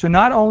 So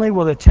not only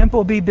will the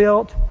temple be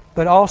built,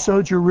 but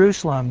also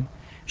Jerusalem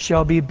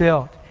shall be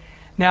built.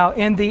 Now,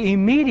 in the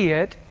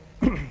immediate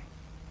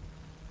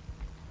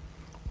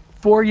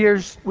 4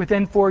 years,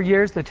 within 4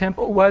 years, the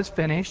temple was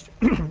finished.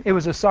 It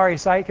was a sorry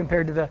sight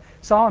compared to the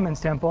Solomon's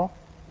temple.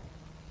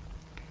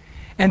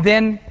 And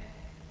then,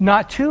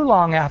 not too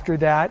long after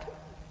that,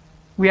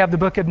 we have the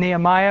book of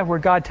Nehemiah, where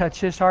God touched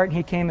his heart and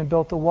he came and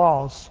built the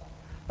walls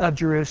of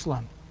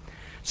Jerusalem.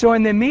 So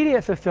in the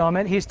immediate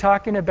fulfillment, he's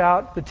talking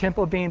about the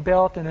temple being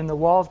built and then the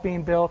walls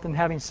being built and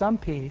having some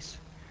peace.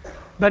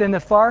 But in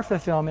the far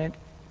fulfillment,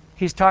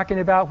 he's talking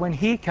about when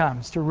he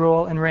comes to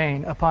rule and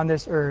reign upon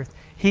this earth.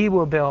 He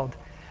will build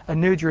a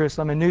new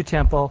Jerusalem, a new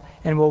temple,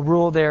 and will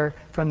rule there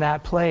from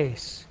that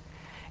place.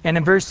 And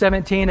in verse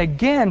 17,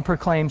 again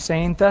proclaims,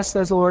 saying, thus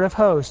says the Lord of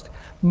hosts,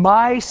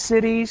 my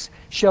cities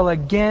shall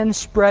again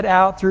spread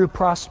out through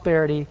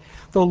prosperity.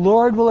 The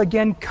Lord will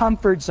again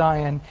comfort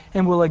Zion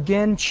and will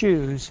again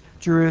choose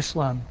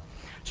Jerusalem.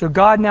 So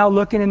God now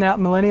looking in that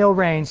millennial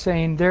reign,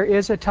 saying there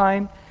is a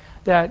time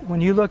that when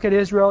you look at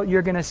Israel,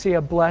 you're going to see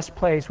a blessed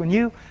place. When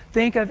you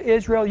think of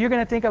Israel, you're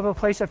going to think of a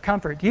place of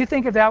comfort. Do you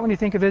think of that when you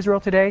think of Israel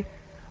today?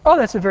 Oh,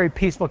 that's a very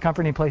peaceful,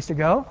 comforting place to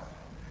go.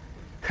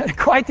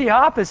 Quite the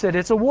opposite.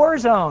 It's a war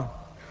zone.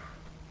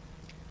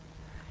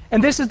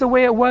 And this is the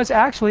way it was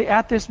actually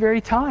at this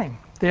very time.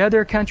 The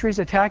other countries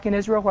attacking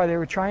Israel while they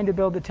were trying to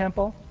build the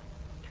temple,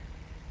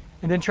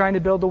 and then trying to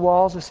build the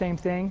walls, the same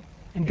thing.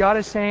 And God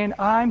is saying,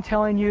 I'm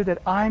telling you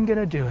that I'm going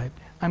to do it.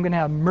 I'm going to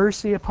have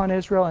mercy upon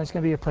Israel, and it's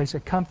going to be a place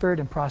of comfort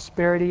and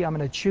prosperity. I'm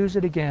going to choose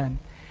it again.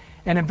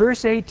 And in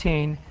verse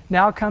 18,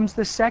 now comes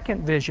the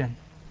second vision.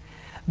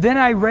 Then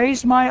I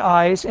raised my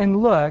eyes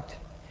and looked,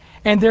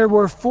 and there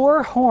were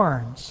 4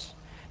 horns.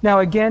 Now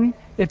again,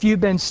 if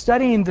you've been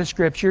studying the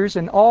scriptures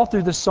and all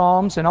through the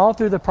Psalms and all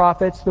through the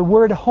prophets, the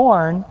word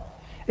horn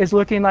is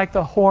looking like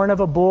the horn of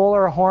a bull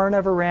or a horn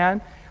of a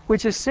ram,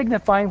 which is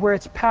signifying where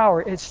its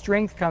power, its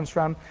strength comes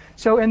from.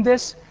 So in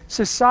this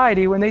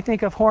society, when they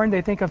think of horn,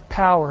 they think of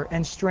power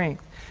and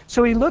strength.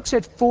 So he looks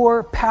at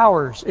 4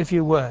 powers, if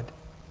you would.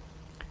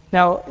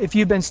 Now, if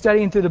you've been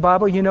studying through the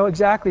Bible, you know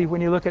exactly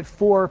when you look at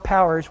 4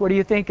 powers, what do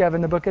you think of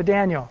in the book of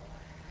Daniel?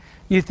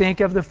 You think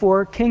of the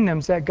 4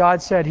 kingdoms that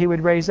God said he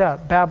would raise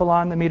up.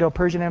 Babylon, the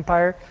Medo-Persian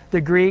Empire,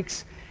 the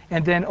Greeks,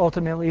 and then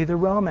ultimately the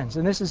Romans.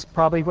 And this is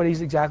probably what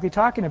he's exactly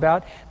talking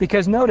about,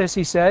 because notice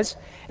he says,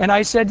 "And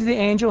I said to the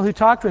angel who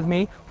talked with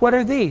me, 'What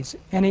are these?'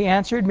 And he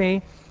answered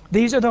me,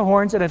 'These are the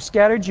horns that have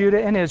scattered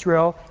Judah and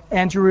Israel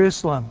and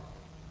Jerusalem.'"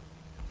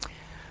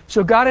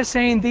 So God is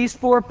saying these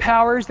four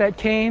powers that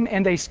came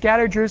and they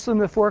scattered Jerusalem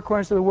to the four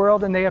corners of the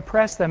world and they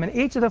oppressed them. And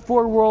each of the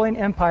four ruling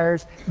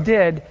empires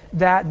did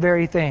that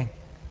very thing.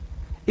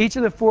 Each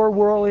of the four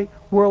world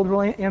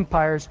ruling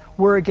empires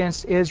were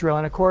against Israel.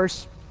 And of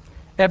course,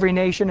 every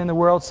nation in the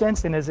world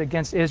since then is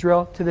against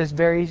Israel to this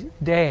very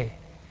day.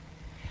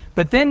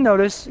 But then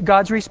notice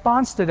God's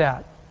response to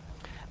that.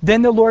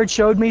 "Then the Lord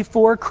showed me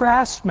four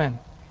craftsmen.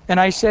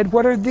 And I said,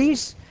 'What are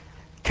these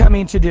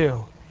coming to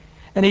do?'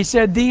 And he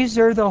said, these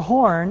are the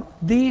horns.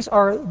 These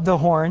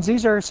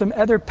are some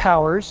other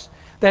powers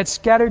that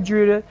scattered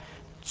Judah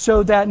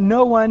so that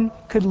no one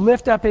could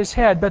lift up his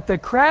head. But the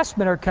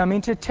craftsmen are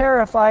coming to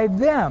terrify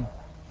them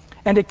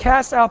and to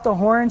cast out the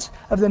horns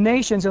of the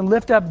nations and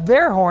lift up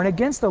their horn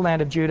against the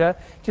land of Judah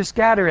to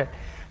scatter it."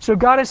 So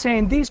God is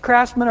saying, these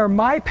craftsmen are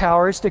my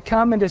powers to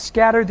come and to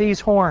scatter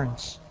these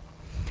horns.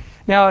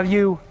 Now, if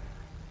you,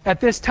 at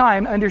this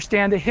time,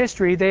 understand the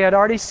history, they had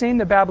already seen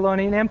the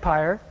Babylonian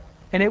Empire,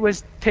 and it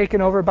was taken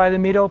over by the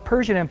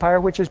Medo-Persian Empire,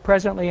 which is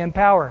presently in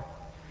power.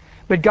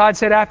 But God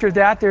said after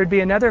that there would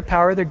be another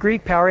power, the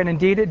Greek power, and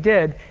indeed it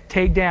did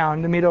take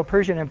down the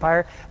Medo-Persian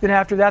Empire. Then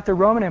after that the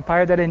Roman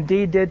Empire, that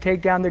indeed did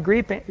take down the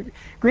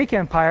Greek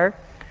Empire.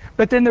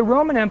 But then the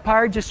Roman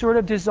Empire just sort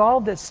of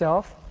dissolved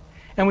itself.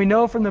 And we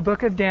know from the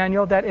book of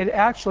Daniel that it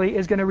actually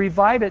is going to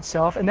revive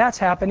itself, and that's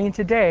happening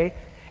today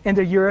in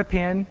the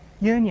European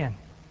Union.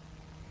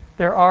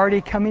 They're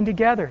already coming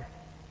together.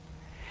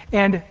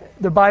 And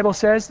the Bible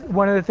says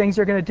one of the things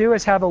they're going to do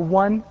is have a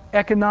one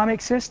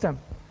economic system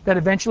that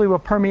eventually will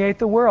permeate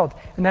the world.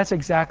 And that's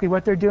exactly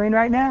what they're doing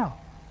right now.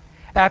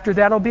 After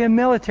that will be a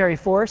military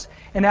force,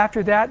 and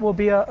after that will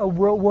be a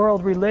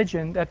world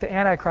religion that the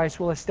Antichrist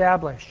will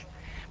establish.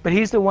 But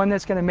he's the one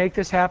that's going to make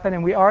this happen,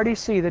 and we already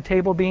see the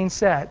table being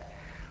set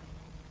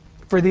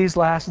for these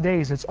last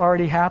days. It's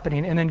already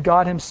happening. And then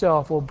God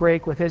himself will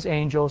break with his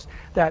angels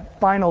that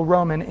final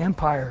Roman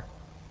Empire.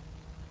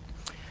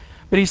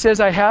 But he says,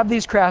 "I have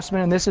these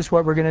craftsmen, and this is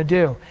what we're going to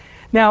do."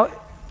 Now,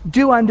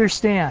 do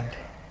understand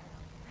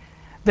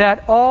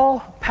that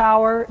all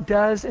power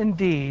does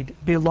indeed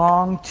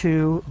belong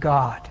to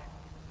God.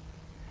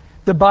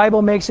 The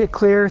Bible makes it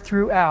clear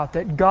throughout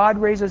that God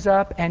raises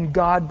up and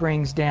God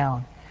brings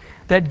down.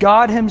 That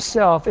God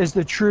himself is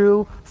the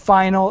true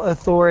final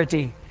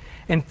authority.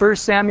 In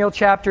 1 Samuel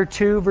chapter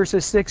 2,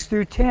 verses 6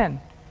 through 10,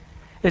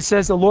 it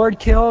says, "The Lord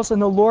kills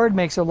and the Lord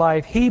makes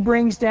alive. He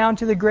brings down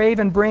to the grave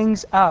and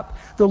brings up.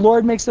 The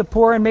Lord makes the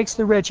poor and makes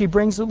the rich. He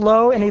brings the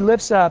low and he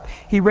lifts up.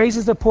 He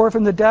raises the poor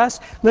from the dust,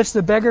 lifts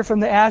the beggar from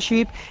the ash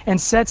heap, and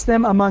sets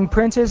them among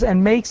princes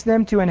and makes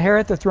them to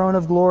inherit the throne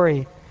of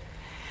glory."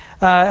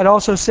 It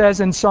also says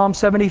in Psalm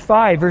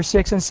 75, verse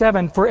 6 and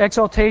 7, "For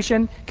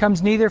exaltation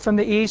comes neither from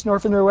the east, nor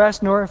from the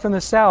west, nor from the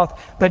south.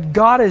 But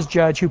God is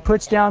judge, who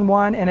puts down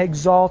one and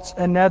exalts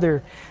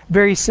another."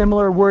 Very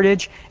similar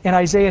wordage in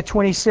Isaiah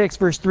 26,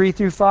 verse 3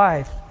 through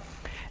 5.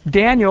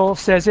 Daniel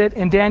says it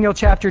in Daniel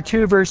chapter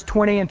 2, verse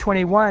 20 and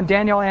 21.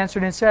 "Daniel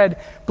answered and said,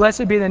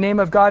 'Blessed be the name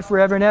of God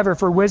forever and ever,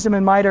 for wisdom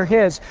and might are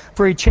his.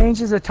 For he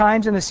changes the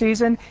times and the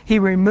season. He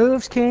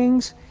removes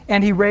kings,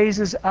 and he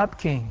raises up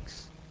kings.'"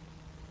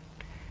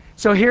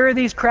 So here are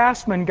these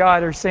craftsmen,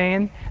 God are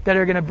saying, that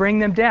are going to bring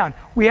them down.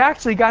 We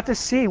actually got to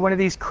see one of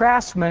these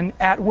craftsmen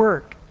at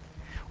work.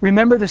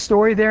 Remember the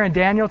story there in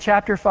Daniel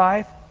chapter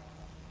 5?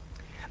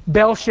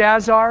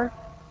 Belshazzar,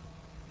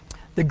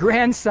 the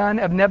grandson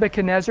of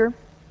Nebuchadnezzar.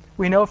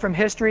 We know from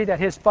history that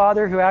his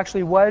father, who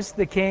actually was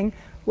the king,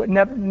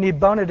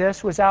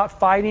 Nabonidus, was out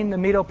fighting the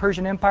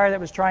Medo-Persian Empire that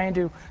was trying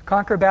to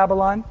conquer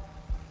Babylon.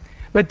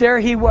 But there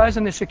he was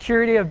in the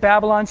security of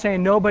Babylon,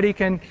 saying nobody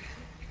can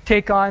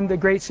take on the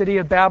great city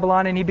of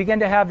Babylon, and he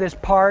began to have this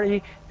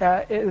party,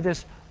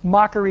 this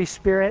mockery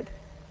spirit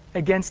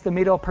against the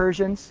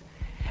Medo-Persians.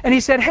 And he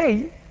said,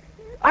 "Hey,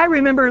 I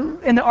remember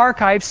in the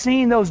archives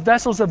seeing those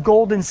vessels of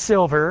gold and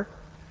silver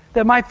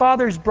that my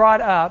fathers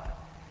brought up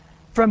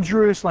from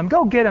Jerusalem.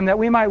 Go get them that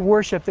we might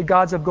worship the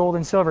gods of gold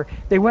and silver."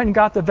 They went and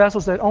got the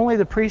vessels that only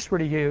the priests were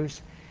to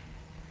use.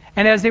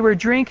 And as they were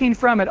drinking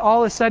from it,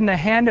 all of a sudden a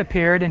hand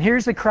appeared, and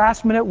here's the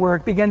craftsman at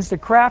work, begins to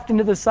craft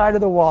into the side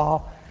of the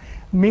wall,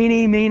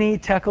 "Meeny, meeny,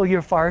 tekel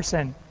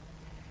upharsin."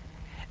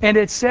 And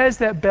it says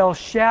that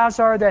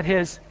Belshazzar, that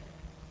his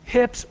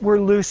hips were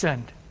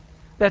loosened.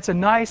 That's a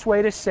nice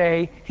way to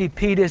say he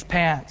peed his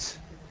pants.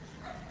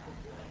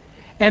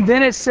 And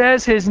then it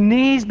says his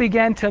knees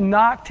began to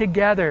knock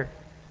together.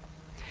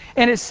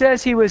 And it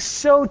says he was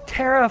so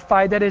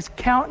terrified that his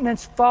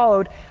countenance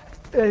fell,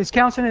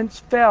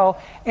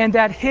 and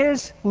that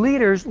his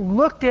leaders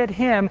looked at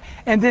him,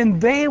 and then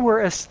they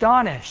were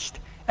astonished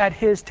at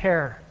his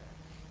terror.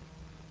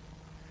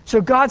 So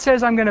God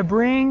says, "I'm going to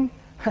bring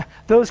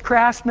those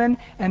craftsmen,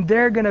 and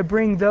they're going to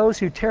bring those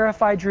who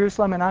terrify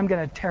Jerusalem, and I'm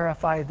going to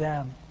terrify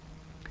them."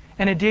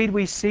 And indeed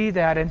we see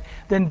that. And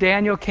then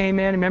Daniel came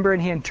in, remember, and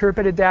he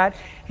interpreted that.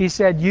 He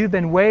said, you've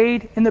been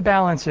weighed in the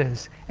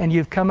balances, and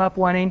you've come up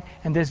wanting,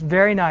 and this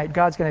very night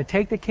God's going to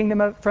take the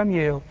kingdom from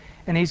you,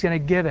 and he's going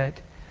to give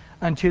it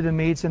unto the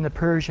Medes and the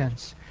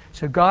Persians.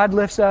 So God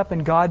lifts up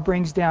and God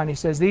brings down. He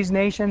says, these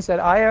nations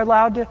that I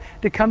allowed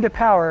to come to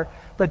power,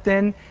 but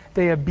then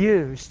they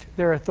abused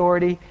their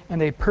authority and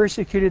they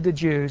persecuted the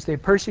Jews. They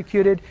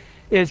persecuted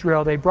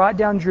Israel. They brought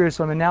down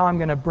Jerusalem, and now I'm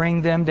going to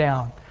bring them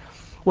down.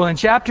 Well, in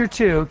chapter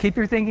 2, keep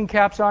your thinking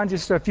caps on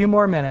just a few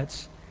more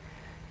minutes.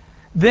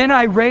 Then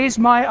I raised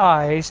my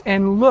eyes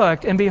and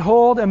looked, and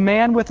behold, a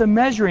man with a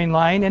measuring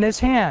line in his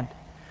hand.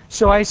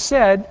 So I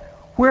said,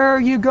 where are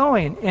you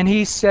going? And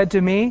he said to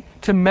me,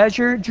 to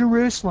measure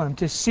Jerusalem,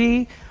 to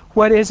see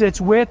what is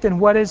its width and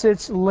what is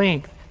its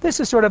length. This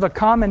is sort of a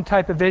common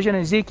type of vision.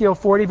 Ezekiel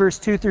 40, verse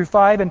 2 through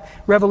 5, and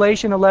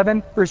Revelation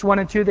 11, verse 1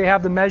 and 2, they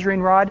have the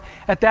measuring rod.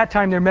 At that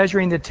time, they're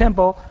measuring the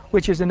temple,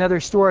 which is another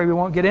story. We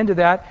won't get into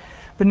that.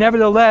 But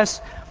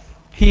nevertheless,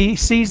 he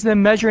sees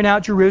them measuring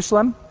out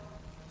Jerusalem.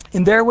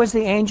 And there was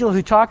the angel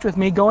who talked with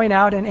me going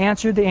out and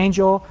answered the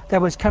angel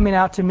that was coming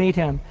out to meet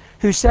him,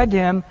 who said to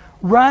him,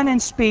 run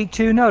and speak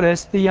to,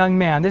 notice, the young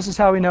man. This is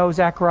how we know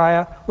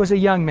Zechariah was a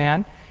young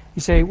man.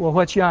 You say, well,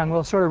 what's young?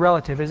 Well, it's sort of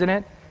relative, isn't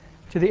it?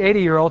 To the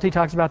 80-year-old, he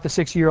talks about the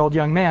 60-year-old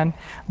young man.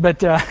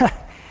 But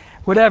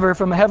whatever,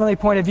 from a heavenly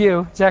point of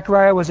view,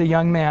 Zechariah was a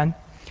young man,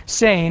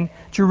 saying,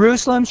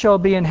 Jerusalem shall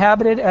be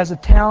inhabited as the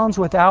towns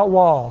without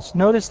walls.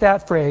 Notice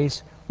that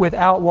phrase,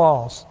 without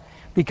walls.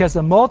 Because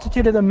the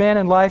multitude of the men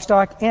and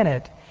livestock in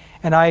it,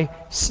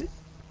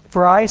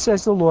 for I,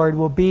 says the Lord,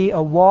 will be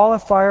a wall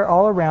of fire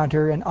all around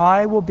her, and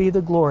I will be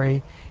the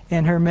glory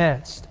in her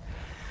midst.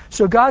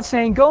 So God's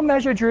saying, go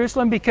measure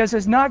Jerusalem, because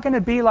it's not going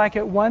to be like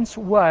it once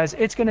was.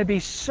 It's going to be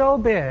so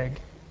big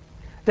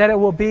that it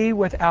will be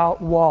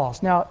without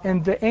walls. Now,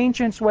 in the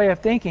ancients' way of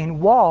thinking,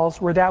 walls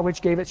were that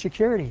which gave it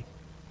security.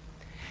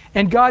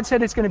 And God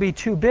said it's going to be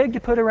too big to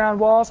put around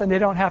walls, and they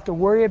don't have to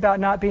worry about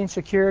not being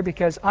secure,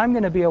 because I'm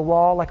going to be a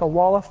wall, like a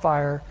wall of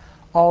fire,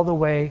 all the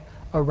way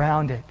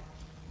around it.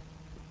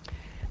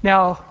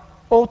 Now,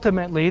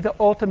 ultimately, the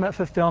ultimate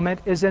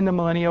fulfillment is in the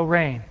millennial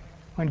reign.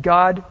 When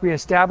God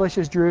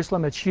reestablishes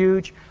Jerusalem, it's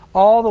huge.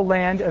 All the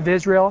land of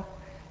Israel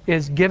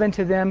is given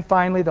to them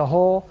finally. The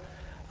whole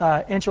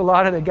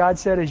enchilada that God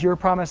said is your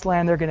promised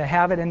land, they're going to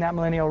have it in that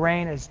millennial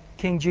reign as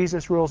King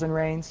Jesus rules and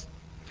reigns.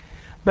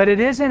 But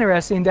it is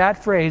interesting,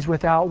 that phrase,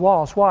 without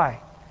walls. Why?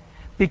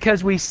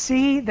 Because we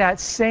see that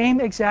same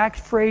exact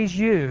phrase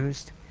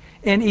used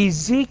in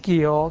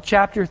Ezekiel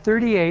chapter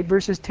 38,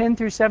 verses 10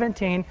 through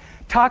 17,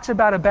 talks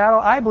about a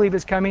battle I believe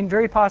is coming,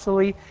 very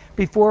possibly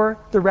before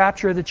the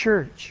rapture of the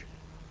church.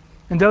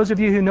 And those of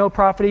you who know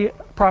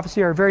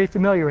prophecy are very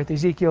familiar with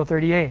Ezekiel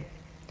 38.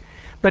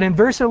 But in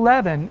verse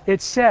 11,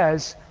 it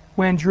says,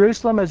 when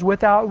Jerusalem is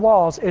without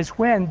walls, is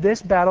when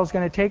this battle is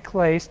going to take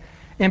place,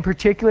 in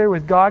particular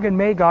with Gog and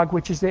Magog,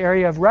 which is the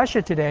area of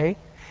Russia today.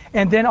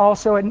 And then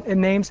also it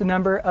names the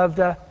number of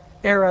the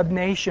Arab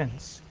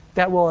nations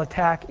that will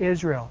attack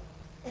Israel.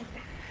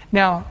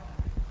 Now,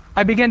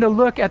 I begin to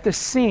look at the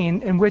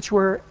scene in which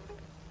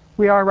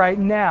we are right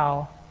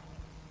now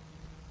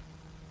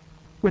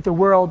with the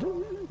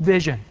world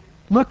vision.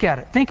 Look at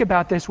it. Think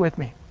about this with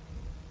me.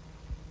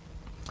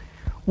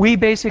 We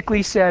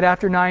basically said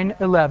after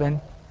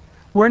 9/11,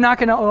 we're not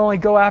going to only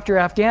go after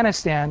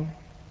Afghanistan.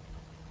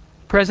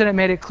 The President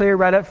made it clear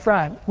right up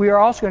front. We are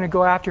also going to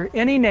go after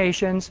any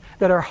nations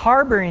that are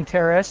harboring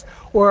terrorists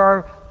or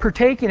are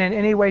partaking in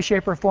any way,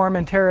 shape, or form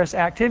in terrorist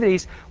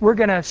activities. We're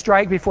going to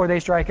strike before they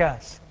strike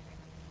us.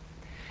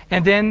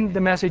 And then the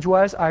message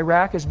was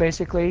Iraq is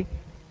basically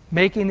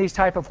making these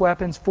type of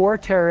weapons for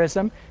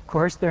terrorism. Of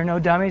course, they're no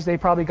dummies. They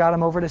probably got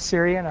them over to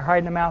Syria and are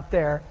hiding them out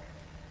there.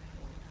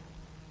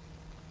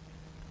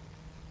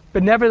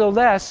 But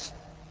nevertheless,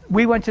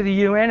 we went to the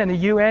UN, and the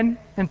UN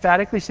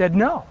emphatically said,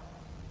 no,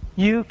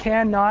 you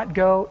cannot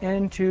go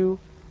into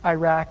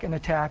Iraq and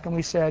attack. And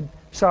we said,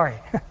 sorry,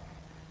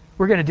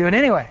 we're going to do it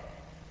anyway.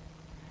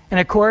 And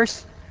of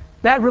course,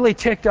 that really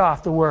ticked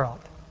off the world,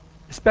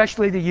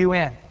 especially the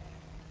UN.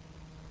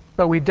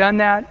 But we've done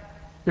that.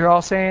 They're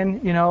all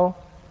saying, you know,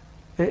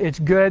 it's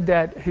good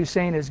that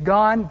Hussein is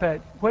gone,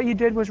 but what you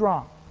did was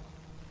wrong.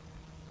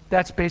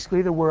 That's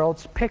basically the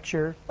world's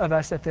picture of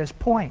us at this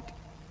point.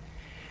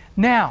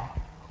 Now,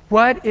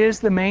 what is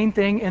the main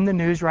thing in the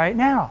news right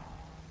now?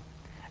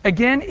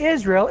 Again,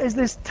 Israel is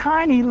this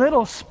tiny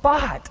little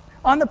spot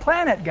on the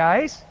planet,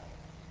 guys.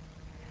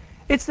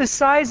 It's the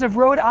size of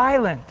Rhode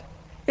Island.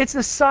 It's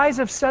the size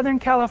of Southern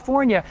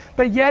California,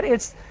 but yet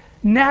it's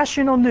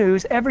national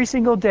news every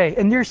single day.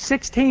 And there's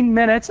 16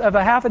 minutes of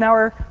a half an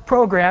hour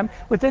program.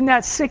 Within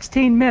that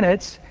 16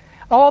 minutes,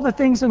 all the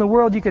things in the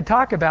world you could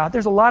talk about.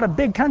 There's a lot of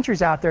big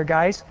countries out there,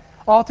 guys,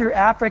 all through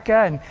Africa,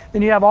 and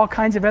then you have all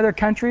kinds of other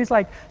countries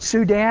like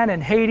Sudan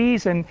and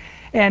Hades and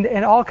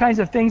all kinds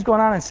of things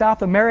going on in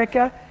South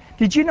America.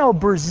 Did you know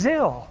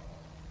Brazil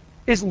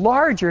is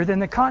larger than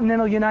the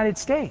continental United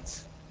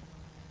States?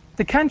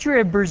 The country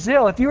of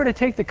Brazil, if you were to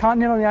take the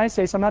continental United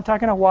States, I'm not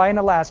talking Hawaii and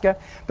Alaska,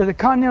 but the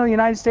continental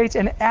United States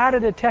and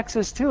added a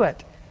Texas to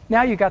it,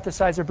 now you got the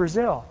size of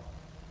Brazil.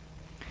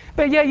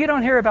 But yet you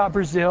don't hear about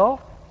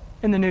Brazil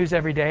in the news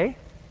every day.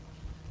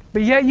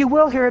 But yet you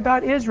will hear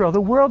about Israel.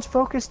 The world's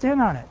focused in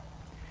on it.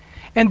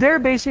 And they're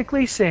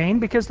basically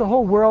saying, because the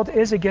whole world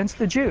is against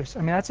the Jews.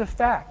 I mean, that's a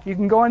fact. You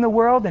can go in the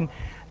world and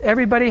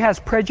everybody has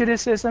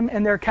prejudicism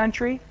in their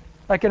country.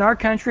 Like in our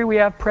country, we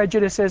have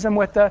prejudicism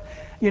with the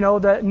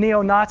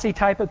neo-Nazi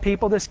type of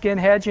people, the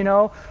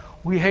skinheads,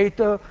 We hate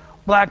the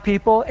black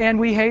people, and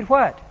we hate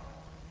what?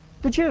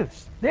 The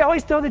Jews. They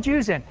always throw the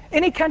Jews in.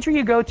 Any country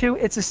you go to,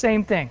 it's the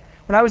same thing.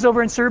 When I was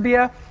over in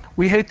Serbia,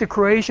 we hate the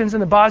Croatians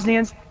and the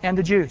Bosnians and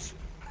the Jews.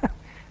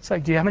 It's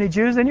like, do you have any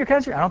Jews in your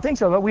country? I don't think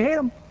so, but we hate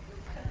them.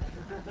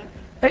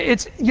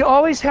 You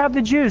always have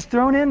the Jews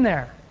thrown in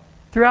there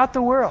throughout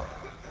the world.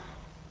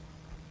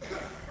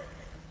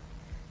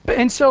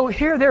 And so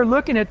here they're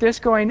looking at this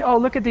going, oh,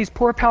 look at these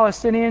poor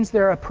Palestinians,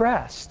 they're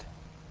oppressed.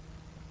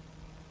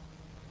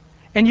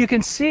 And you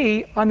can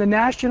see on the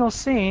national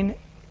scene,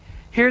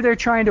 here they're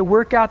trying to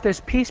work out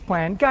this peace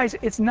plan. Guys,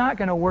 it's not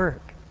going to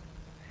work.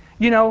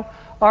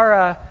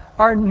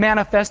 Our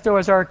manifesto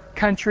as our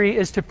country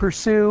is to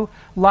pursue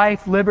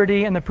life,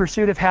 liberty, and the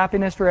pursuit of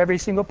happiness for every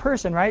single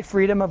person, right?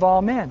 Freedom of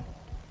all men.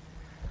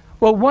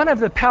 Well, one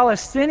of the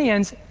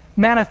Palestinians'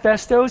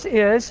 manifestos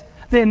is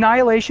the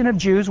annihilation of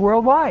Jews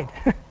worldwide.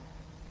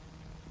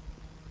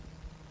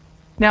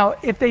 Now,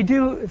 if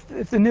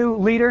the new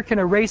leader can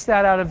erase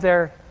that out of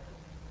their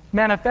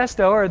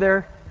manifesto or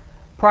their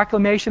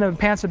proclamation of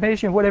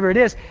emancipation, whatever it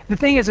is, the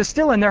thing is, it's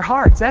still in their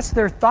hearts. That's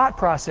their thought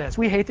process.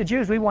 We hate the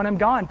Jews. We want them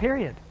gone,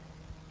 period.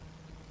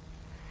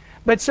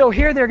 But so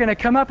here they're going to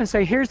come up and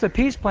say, here's the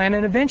peace plan,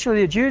 and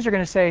eventually the Jews are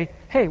going to say,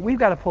 hey, we've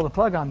got to pull the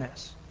plug on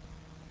this.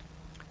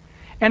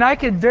 And I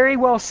could very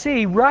well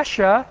see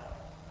Russia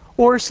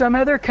or some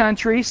other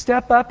country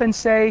step up and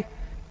say,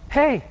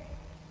 hey,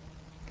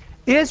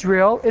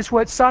 Israel is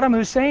what Saddam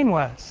Hussein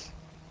was.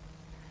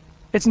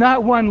 It's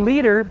not one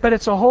leader, but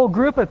it's a whole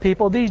group of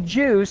people. These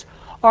Jews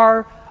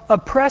are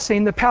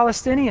oppressing the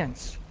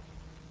Palestinians.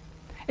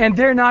 And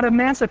they're not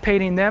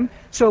emancipating them,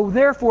 so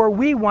therefore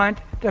we want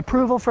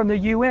approval from the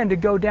UN to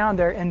go down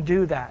there and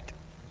do that.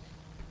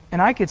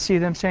 And I could see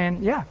them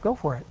saying, yeah, go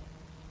for it.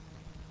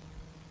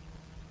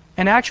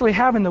 And actually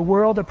having the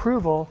world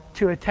approval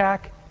to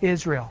attack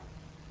Israel.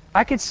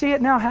 I could see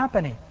it now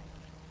happening.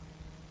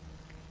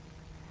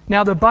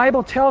 Now the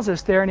Bible tells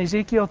us there in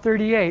Ezekiel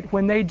 38,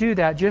 when they do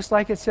that, just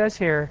like it says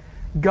here,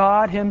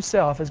 God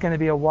himself is going to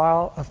be a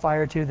wall of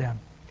fire to them.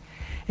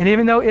 And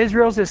even though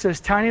Israel's just this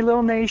tiny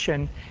little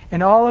nation,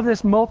 and all of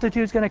this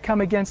multitude is going to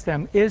come against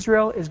them,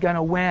 Israel is going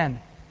to win.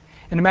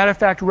 And as a matter of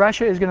fact,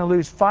 Russia is going to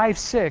lose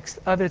 5/6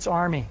 of its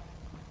army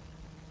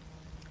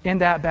in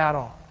that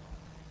battle.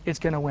 It's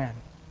going to win.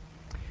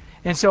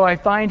 And so I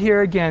find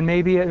here again,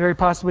 maybe very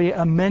possibly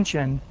a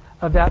mention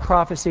of that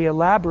prophecy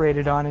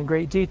elaborated on in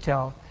great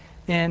detail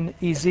in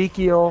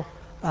Ezekiel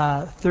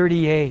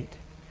 38.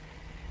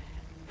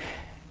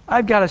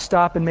 I've got to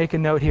stop and make a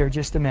note here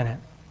just a minute.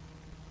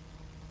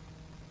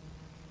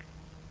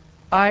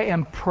 I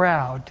am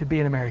proud to be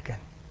an American.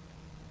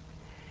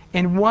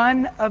 And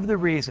one of the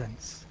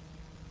reasons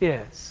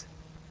is,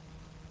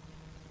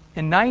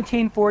 in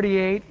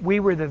 1948, we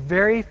were the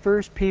very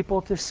first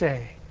people to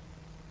say,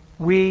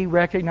 we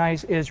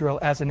recognize Israel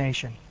as a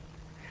nation.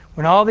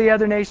 When all the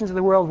other nations of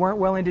the world weren't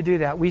willing to do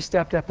that, we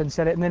stepped up and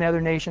said it, and then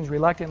other nations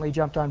reluctantly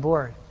jumped on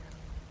board.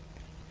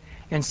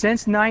 And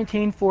since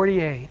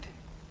 1948,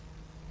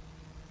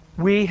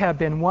 we have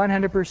been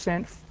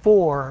 100%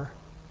 for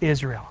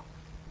Israel.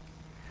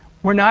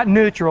 We're not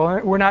neutral.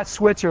 We're not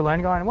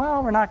Switzerland going,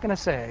 well, we're not going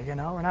to say,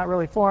 we're not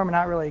really for them, we're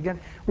not really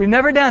against. We've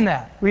never done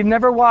that. We've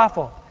never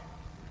waffled.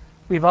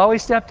 We've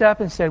always stepped up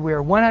and said we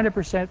are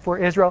 100% for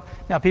Israel.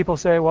 Now people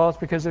say, well, it's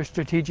because they're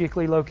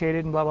strategically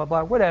located and blah, blah,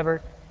 blah.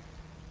 Whatever.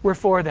 We're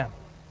for them.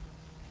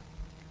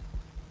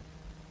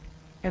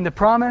 And the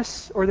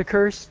promise or the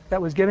curse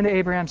that was given to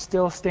Abraham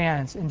still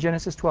stands in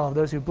Genesis 12.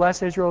 Those who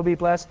bless Israel will be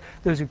blessed.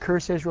 Those who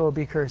curse Israel will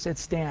be cursed. It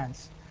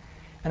stands.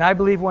 And I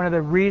believe one of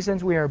the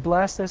reasons we are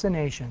blessed as a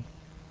nation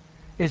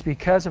is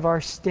because of our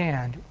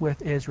stand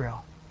with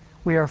Israel.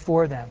 We are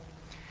for them.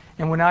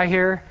 And when I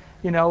hear,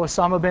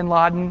 Osama bin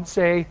Laden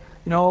say,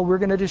 we're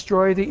going to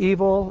destroy the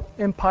evil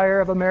empire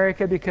of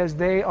America because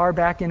they are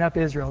backing up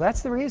Israel.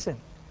 That's the reason.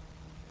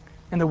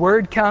 And the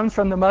word comes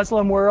from the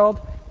Muslim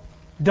world,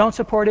 don't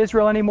support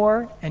Israel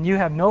anymore, and you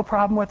have no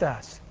problem with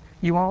us.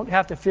 You won't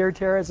have to fear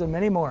terrorism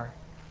anymore.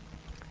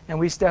 And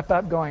we step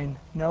up going,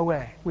 no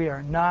way. We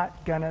are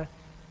not going to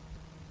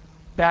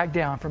back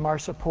down from our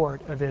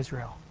support of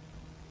Israel.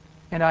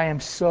 And I am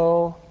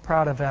so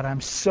proud of that.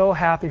 I'm so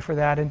happy for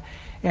that.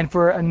 And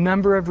for a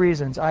number of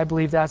reasons, I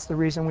believe that's the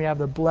reason we have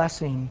the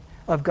blessing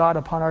of God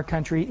upon our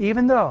country,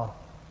 even though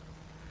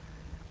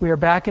we are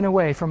backing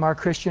away from our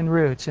Christian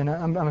roots. And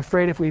I'm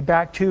afraid if we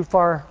back too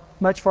far,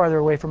 much farther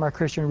away from our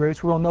Christian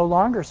roots, we will no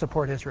longer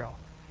support Israel.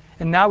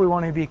 And now we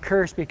want to be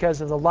cursed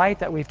because of the light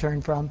that we've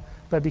turned from,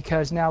 but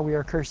because now we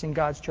are cursing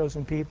God's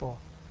chosen people.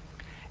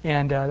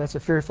 And that's a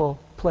fearful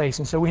place.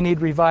 And so we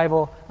need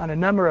revival on a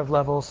number of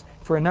levels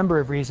for a number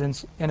of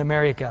reasons in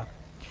America.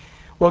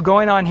 Well,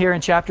 going on here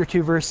in chapter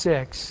 2, verse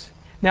 6.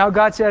 Now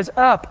God says,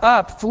 up,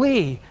 up,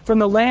 flee from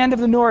the land of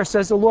the north,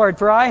 says the Lord,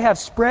 for I have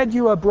spread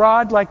you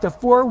abroad like the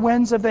four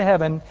winds of the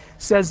heaven,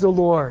 says the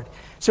Lord.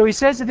 So he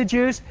says to the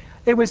Jews,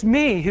 it was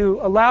me who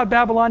allowed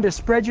Babylon to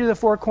spread you to the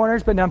four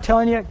corners, but I'm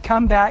telling you,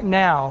 come back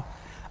now.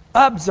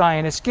 Up,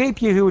 Zion,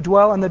 escape you who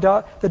dwell in the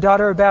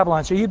daughter of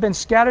Babylon. So you've been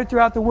scattered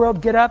throughout the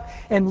world. Get up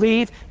and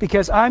leave,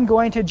 because I'm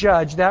going to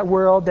judge that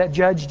world that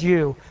judged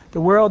you.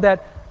 The world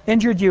that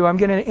injured you, I'm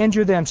going to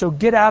injure them. So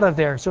get out of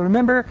there. So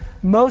remember,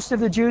 most of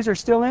the Jews are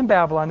still in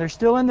Babylon. They're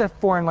still in the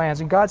foreign lands.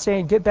 And God's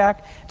saying, get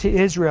back to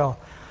Israel.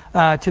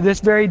 To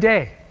this very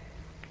day,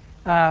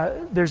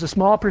 there's a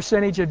small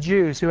percentage of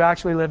Jews who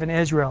actually live in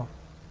Israel.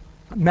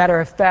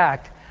 Matter of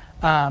fact,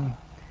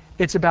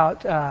 it's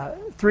about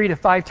 3 to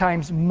 5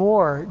 times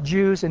more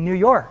Jews in New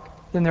York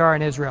than there are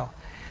in Israel.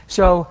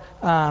 So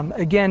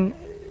again,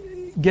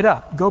 get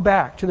up, go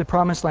back to the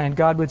promised land,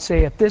 God would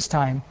say at this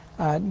time,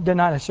 not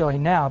necessarily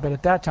now, but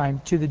at that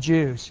time, to the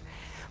Jews.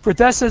 For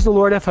thus says the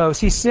Lord of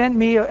hosts, he sent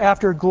me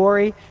after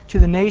glory to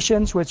the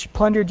nations which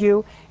plundered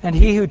you, and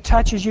he who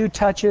touches you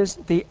touches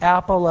the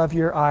apple of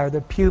your eye, or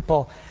the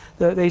pupil.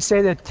 They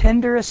say the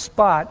tenderest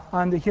spot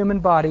on the human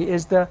body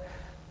is the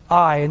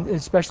eye, and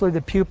especially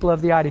the pupil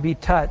of the eye, to be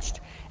touched.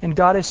 And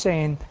God is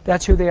saying,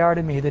 that's who they are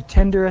to me. The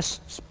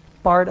tenderest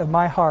part of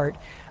my heart,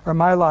 or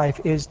my life,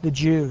 is the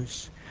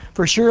Jews.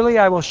 For surely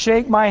I will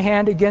shake my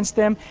hand against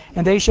them,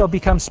 and they shall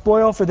become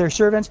spoil for their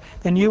servants.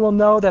 Then you will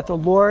know that the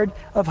Lord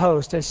of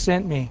hosts has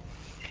sent me.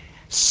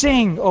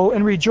 Sing, O,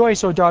 and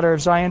rejoice, O daughter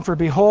of Zion, for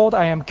behold,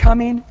 I am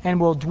coming and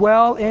will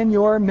dwell in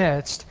your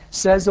midst,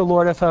 says the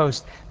Lord of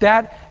hosts.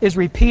 That is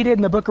repeated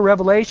in the book of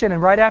Revelation,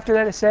 and right after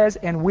that it says,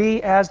 and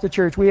we as the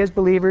church, we as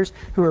believers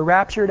who are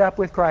raptured up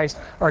with Christ,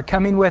 are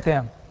coming with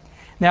him.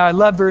 Now I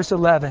love verse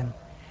 11.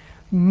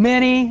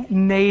 Many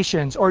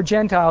nations, or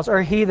Gentiles,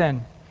 or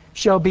heathen,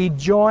 shall be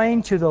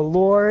joined to the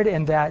Lord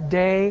in that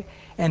day,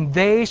 and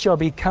they shall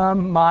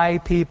become my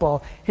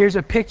people. Here's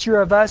a picture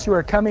of us who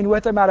are coming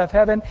with him out of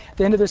heaven at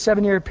the end of the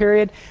 7-year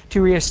period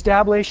to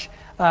reestablish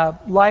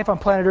life on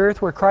planet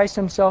Earth, where Christ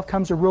himself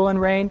comes to rule and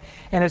reign.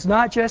 And it's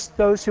not just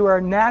those who are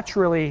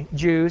naturally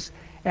Jews,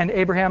 and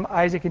Abraham,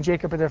 Isaac, and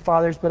Jacob are their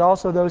fathers, but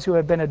also those who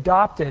have been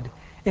adopted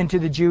into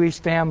the Jewish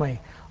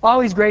family.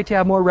 Always great to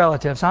have more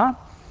relatives, huh?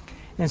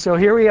 And so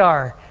here we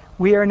are.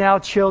 We are now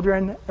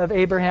children of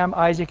Abraham,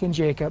 Isaac, and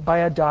Jacob by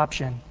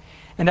adoption.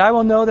 And I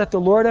will know that the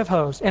Lord of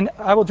hosts, and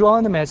I will dwell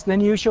in the midst,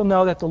 then you shall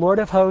know that the Lord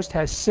of hosts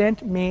has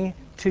sent me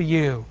to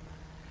you.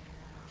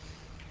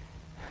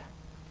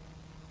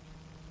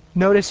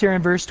 Notice here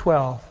in verse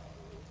 12,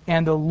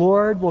 and the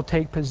Lord will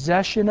take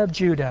possession of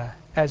Judah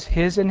as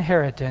his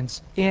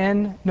inheritance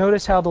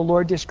notice how the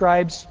Lord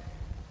describes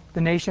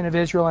the nation of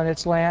Israel and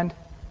its land,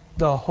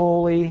 the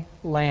Holy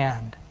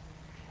Land,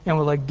 and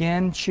will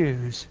again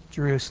choose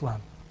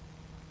Jerusalem.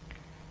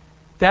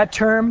 That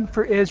term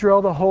for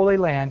Israel, the Holy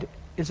Land,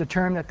 is a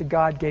term that the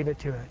God gave it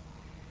to it.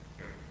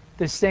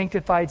 The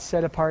sanctified,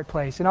 set-apart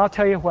place. And I'll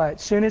tell you what,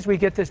 as soon as we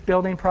get this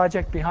building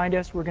project behind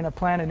us, we're going to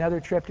plan another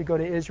trip to go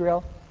to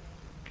Israel.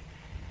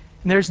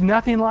 And there's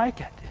nothing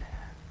like it.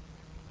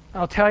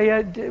 I'll tell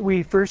you,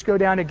 we first go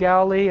down to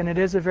Galilee, and it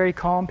is a very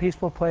calm,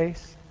 peaceful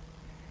place.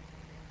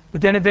 But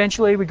then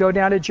eventually we go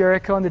down to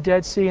Jericho and the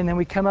Dead Sea, and then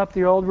we come up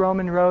the old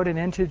Roman road and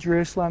into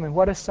Jerusalem, and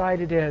what a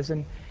sight it is.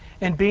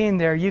 And being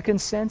there, you can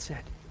sense it.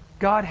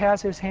 God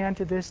has his hand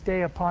to this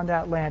day upon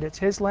that land. It's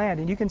his land,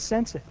 and you can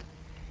sense it.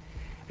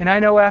 And I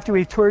know after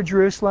we've toured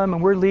Jerusalem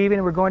and we're leaving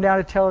and we're going down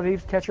to Tel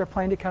Aviv to catch our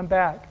plane to come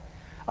back,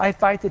 I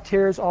fight the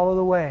tears all of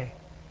the way.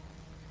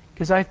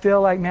 Because I feel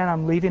like, man,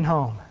 I'm leaving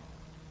home.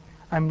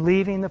 I'm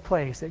leaving the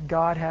place that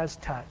God has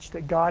touched,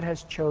 that God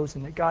has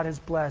chosen, that God has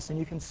blessed, and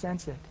you can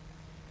sense it.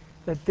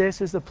 That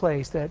this is the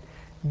place that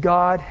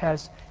God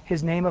has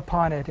his name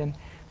upon it. And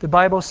the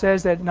Bible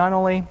says that not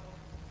only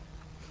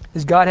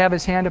does God have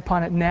his hand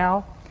upon it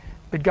now,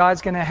 but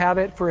God's going to have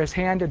it for his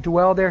hand to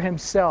dwell there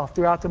himself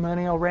throughout the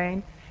millennial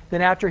reign.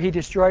 Then after he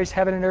destroys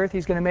heaven and earth,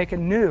 he's going to make a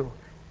new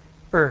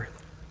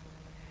earth.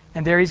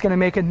 And there he's going to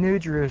make a new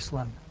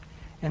Jerusalem.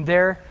 And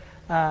there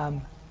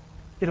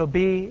it'll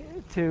be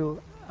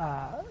to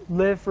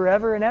live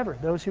forever and ever,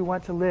 those who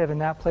want to live in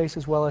that place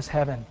as well as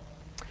heaven.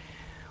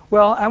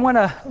 Well, I want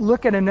to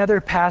look at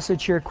another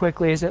passage here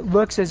quickly as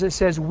it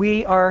says,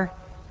 we are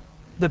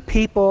the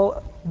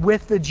people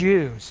with the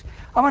Jews.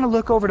 I want to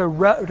look over to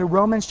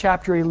Romans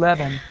chapter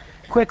 11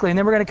 quickly, and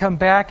then we're going to come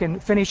back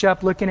and finish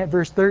up looking at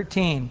verse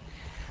 13.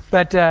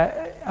 But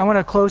I want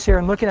to close here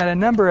and looking at a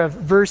number of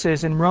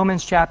verses in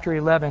Romans chapter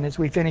 11 as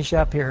we finish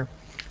up here.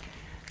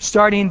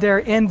 Starting there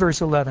in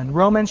verse 11.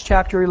 Romans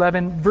chapter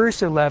 11,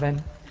 verse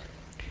 11.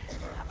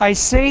 I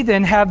say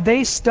then, have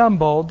they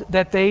stumbled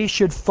that they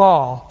should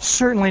fall?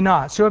 Certainly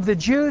not. So have the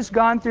Jews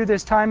gone through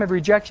this time of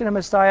rejection of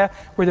Messiah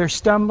where they're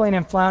stumbling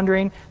and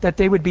floundering, that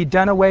they would be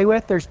done away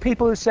with? There's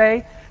people who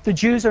say the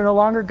Jews are no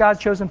longer God's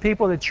chosen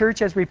people. The church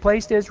has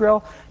replaced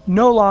Israel.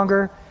 No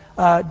longer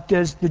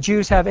does the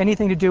Jews have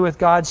anything to do with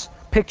God's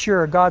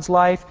picture or God's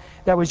life.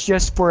 That was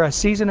just for a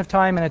season of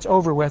time and it's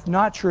over with.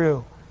 Not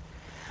true.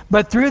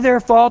 But through their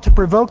fall, to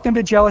provoke them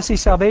to jealousy,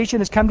 salvation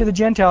has come to the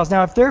Gentiles.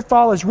 Now, if their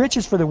fall is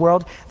riches for the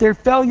world, their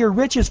failure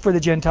riches for the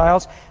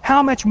Gentiles,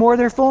 how much more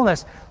their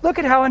fullness? Look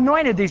at how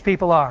anointed these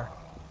people are.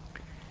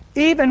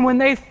 Even when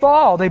they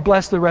fall, they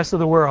bless the rest of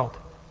the world.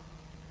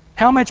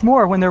 How much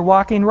more when they're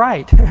walking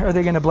right are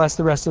they going to bless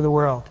the rest of the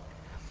world?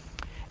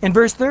 In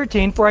verse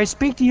 13, for I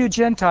speak to you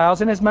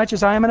Gentiles, inasmuch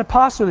as I am an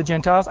apostle of the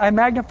Gentiles, I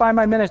magnify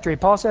my ministry.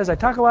 Paul says, I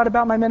talk a lot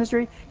about my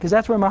ministry because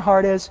that's where my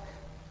heart is,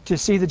 to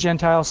see the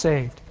Gentiles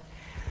saved.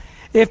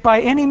 If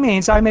by any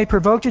means I may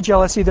provoke to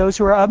jealousy those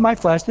who are of my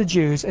flesh, the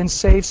Jews, and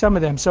save some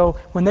of them. So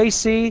when they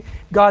see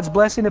God's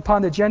blessing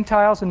upon the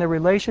Gentiles and their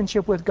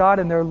relationship with God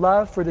and their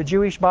love for the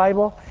Jewish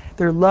Bible,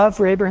 their love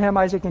for Abraham,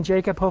 Isaac, and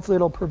Jacob, hopefully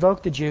it'll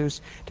provoke the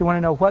Jews to want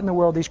to know what in the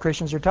world these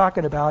Christians are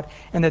talking about,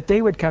 and that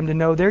they would come to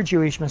know their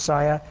Jewish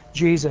Messiah,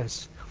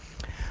 Jesus.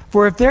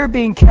 For if their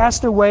being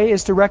cast away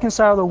is to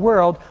reconcile the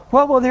world,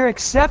 what will their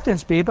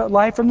acceptance be but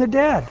life from the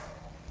dead?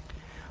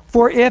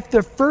 For if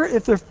the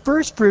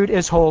first fruit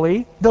is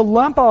holy, the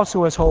lump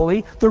also is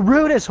holy, the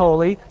root is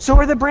holy, so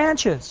are the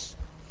branches.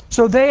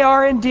 So they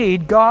are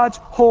indeed God's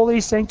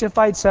holy,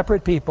 sanctified,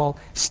 separate people.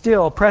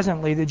 Still,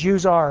 presently, the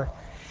Jews are.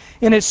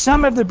 And as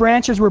some of the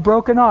branches were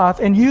broken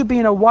off, and you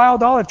being a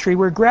wild olive tree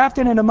were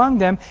grafted in among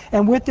them,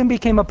 and with them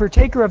became a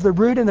partaker of the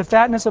root and the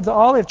fatness of the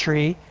olive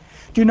tree,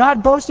 do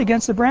not boast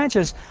against the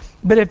branches.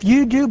 But if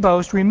you do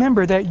boast,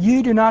 remember that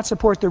you do not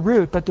support the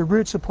root, but the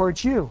root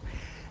supports you.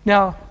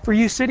 Now, for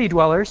you city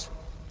dwellers,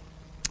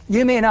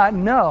 you may not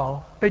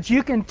know, but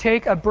you can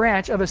take a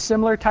branch of a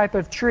similar type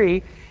of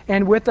tree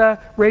and with a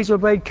razor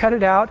blade cut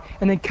it out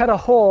and then cut a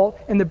hole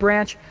in the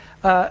branch,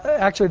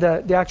 actually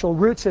the actual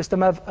root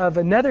system of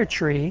another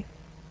tree.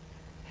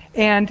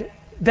 And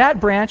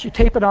that branch, you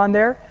tape it on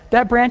there,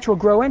 that branch will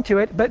grow into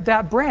it, but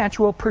that branch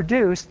will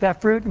produce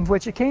that fruit in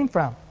which it came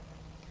from.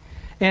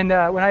 And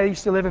when I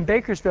used to live in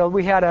Bakersfield,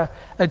 we had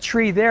a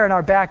tree there in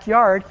our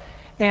backyard,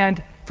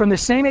 and from the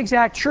same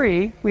exact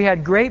tree, we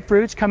had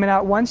grapefruits coming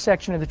out one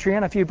section of the tree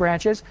on a few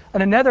branches.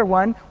 On another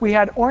one, we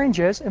had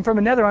oranges, and from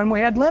another one, we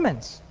had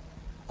lemons,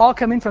 all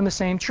coming from the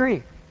same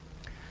tree.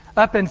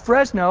 Up in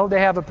Fresno, they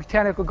have a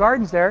botanical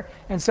gardens there,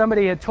 and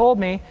somebody had told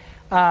me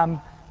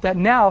that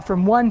now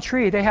from one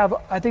tree, they have,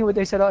 I think what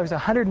they said, it was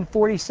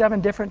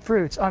 147 different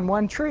fruits on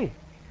one tree.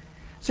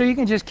 So you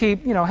can just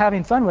keep,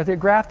 having fun with it,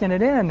 grafting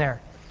it in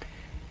there.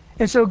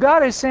 And so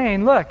God is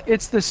saying, look,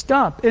 it's the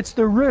stump, it's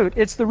the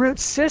root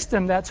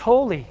system that's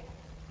holy.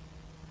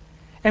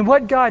 And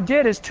what God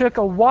did is took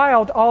a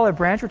wild olive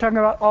branch, we're talking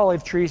about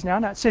olive trees now,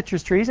 not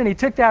citrus trees, and he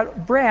took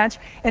that branch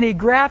and he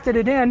grafted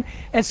it in,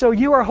 and so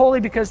you are holy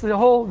because the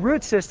whole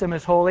root system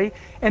is holy,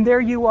 and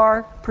there you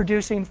are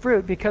producing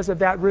fruit because of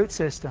that root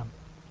system.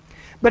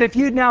 But if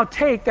you now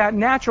take that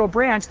natural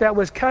branch that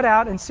was cut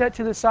out and set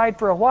to the side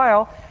for a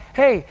while,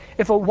 hey,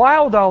 if a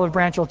wild olive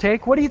branch will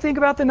take, what do you think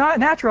about the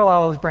natural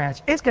olive branch?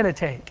 It's going to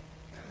take.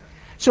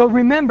 So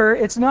remember,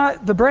 it's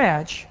not the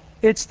branch,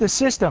 it's the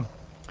system,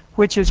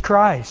 which is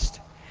Christ.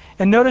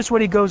 And notice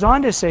what he goes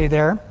on to say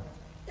there.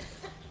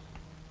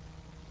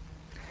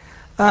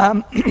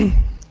 In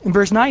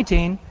verse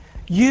 19,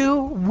 you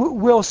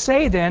will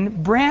say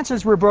then,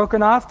 branches were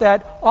broken off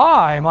that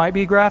I might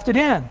be grafted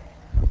in.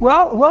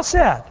 Well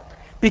said.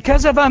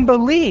 Because of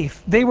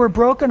unbelief, they were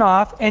broken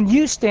off, and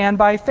you stand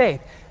by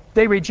faith.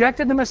 They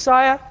rejected the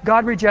Messiah,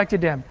 God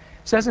rejected them.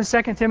 It says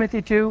in 2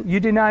 Timothy 2, you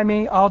deny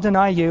me, I'll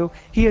deny you.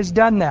 He has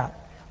done that.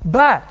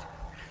 But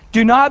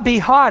do not be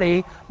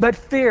haughty, but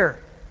fear.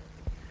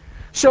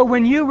 So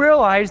when you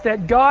realize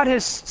that God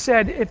has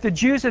said, if the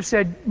Jews have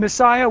said,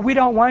 Messiah, we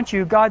don't want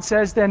you, God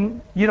says,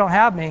 then you don't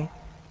have me,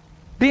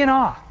 be in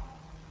awe.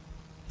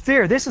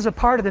 Fear, this is a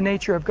part of the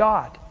nature of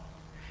God.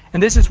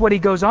 And this is what he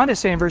goes on to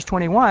say in verse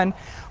 21,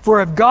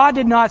 for if God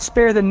did not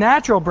spare the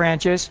natural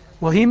branches,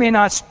 well, he may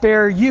not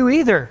spare you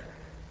either.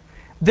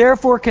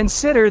 Therefore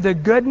consider the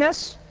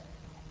goodness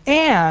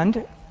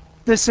and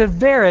the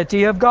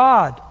severity of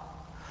God.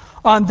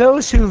 On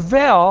those who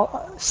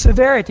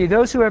severity,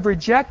 those who have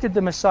rejected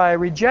the Messiah,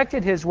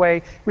 rejected his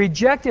way,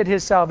 rejected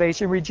his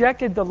salvation,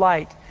 rejected the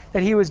light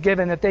that he was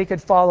given that they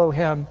could follow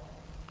him.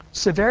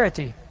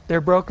 Severity,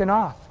 they're broken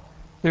off.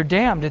 They're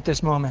damned at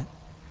this moment.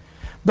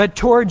 But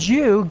towards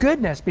you,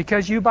 goodness,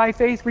 because you by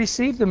faith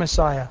received the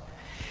Messiah.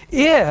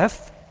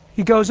 If,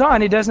 he goes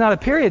on, he does not a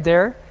period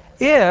there,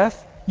 if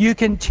you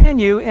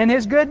continue in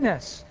his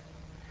goodness.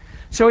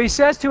 So he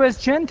says to us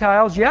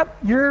Gentiles, yep,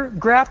 you're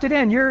grafted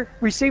in, you're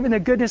receiving the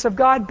goodness of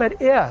God,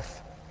 but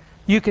if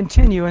you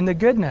continue in the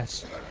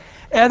goodness.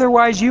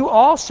 Otherwise you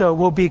also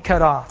will be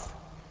cut off.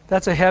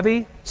 That's a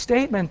heavy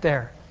statement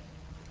there.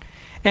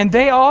 And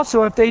they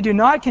also, if they do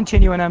not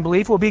continue in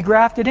unbelief, will be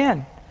grafted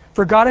in.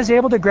 For God is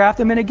able to graft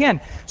them in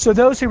again. So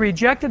those who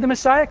rejected the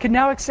Messiah can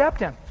now accept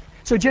him.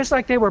 So just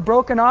like they were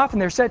broken off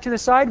and they're set to the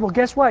side, well,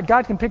 guess what?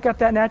 God can pick up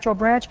that natural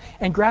branch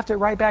and graft it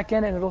right back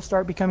in, and it'll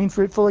start becoming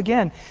fruitful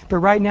again. But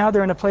right now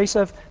they're in a place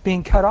of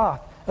being cut off,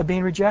 of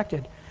being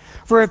rejected.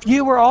 For if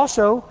you were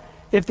also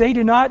if they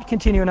do not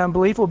continue in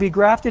unbelief, will be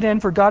grafted in,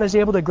 for God is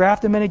able to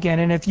graft them in again.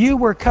 And if you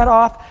were cut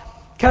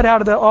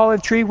out of the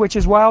olive tree, which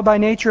is wild by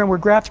nature, and were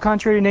grafted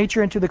contrary to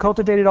nature into the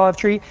cultivated olive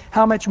tree,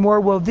 how much more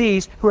will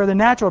these, who are the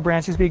natural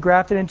branches, be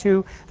grafted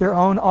into their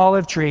own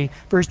olive tree?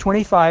 Verse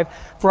 25,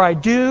 for I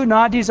do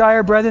not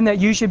desire, brethren, that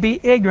you should be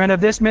ignorant of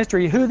this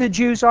mystery, who the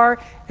Jews are,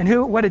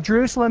 and what a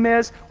Jerusalem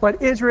is,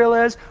 what Israel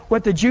is,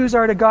 what the Jews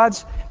are to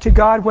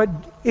God, what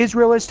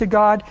Israel is to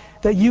God,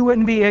 that you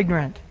wouldn't be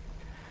ignorant,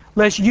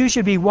 lest you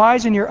should be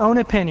wise in your own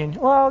opinion.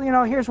 Well,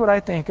 here's what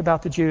I think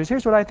about the Jews.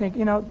 Here's what I think.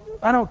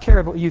 I don't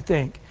care what you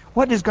think.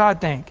 What does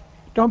God think?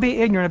 Don't be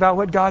ignorant about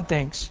what God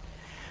thinks.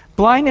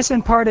 Blindness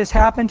in part has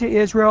happened to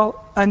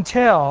Israel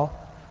until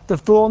the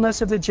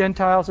fullness of the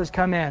Gentiles has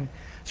come in.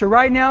 So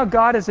right now,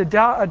 God is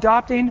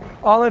adopting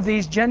all of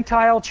these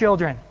Gentile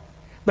children.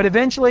 But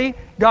eventually,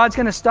 God's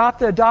going to stop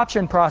the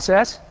adoption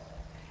process,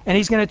 and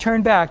He's going to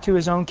turn back to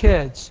His own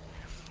kids.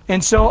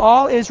 And so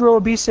all Israel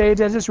will be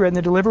saved, as is written,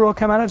 the deliverer will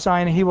come out of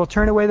Zion, and He will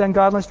turn away the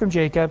ungodliness from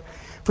Jacob.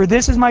 For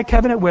this is my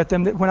covenant with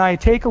them, that when I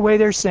take away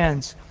their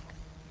sins,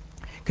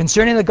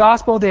 concerning the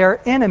gospel, they are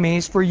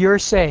enemies for your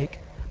sake.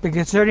 But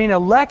concerning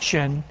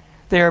election,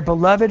 they are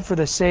beloved for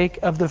the sake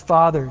of the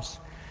fathers.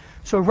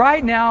 So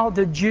right now,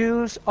 the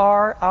Jews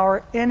are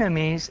our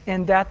enemies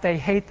in that they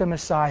hate the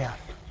Messiah.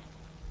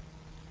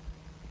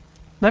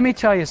 Let me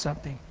tell you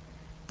something.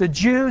 The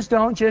Jews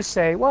don't just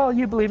say, well,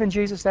 you believe in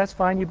Jesus, that's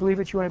fine. You believe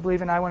what you want to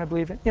believe in, I want to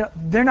believe it.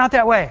 They're not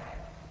that way.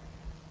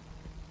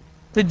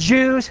 The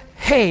Jews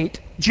hate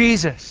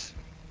Jesus.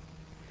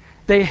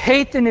 They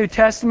hate the New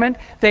Testament.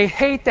 They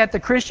hate that the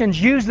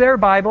Christians use their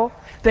Bible.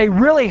 They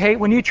really hate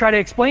when you try to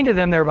explain to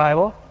them their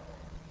Bible.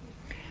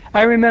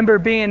 I remember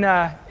being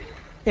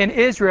in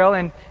Israel,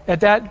 and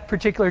at that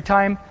particular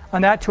time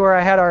on that tour,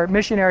 I had our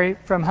missionary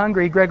from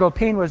Hungary, Greg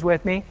Opine, was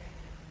with me.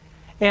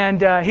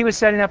 And he was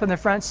sitting up in the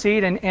front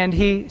seat, and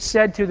he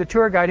said to the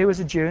tour guide, who was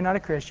a Jew, not a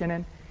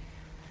Christian,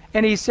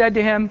 and he said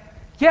to him,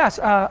 yes,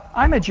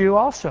 I'm a Jew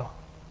also.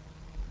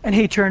 And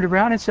he turned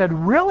around and said,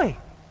 really?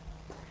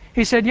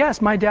 He said,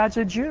 yes, my dad's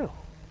a Jew.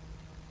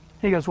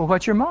 He goes, well,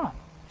 what's your mom?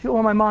 He said,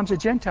 well, my mom's a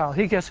Gentile.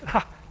 He goes,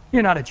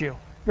 you're not a Jew.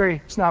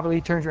 Very snobbily,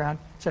 he turns around,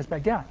 sits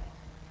back down.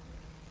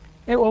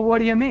 Well, what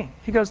do you mean?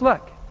 He goes,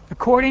 look,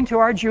 according to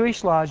our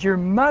Jewish laws, your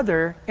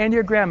mother and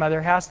your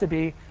grandmother has to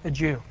be a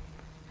Jew.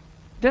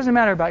 It doesn't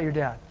matter about your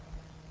dad.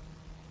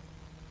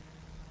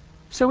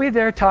 So we're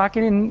there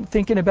talking and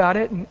thinking about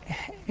it,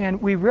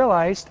 and we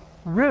realized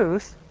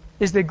Ruth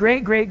is the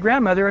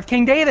great-great-grandmother of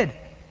King David.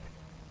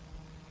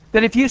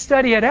 That if you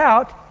study it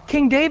out,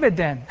 King David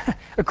then,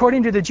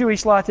 according to the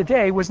Jewish law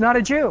today, was not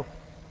a Jew.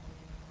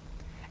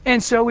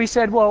 And so we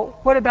said, well,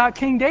 what about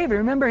King David?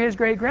 Remember, his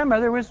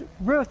great-grandmother was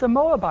Ruth the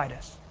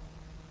Moabitess.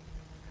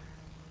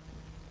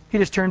 He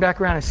just turned back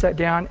around and sat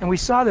down, and we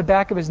saw the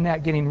back of his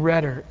neck getting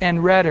redder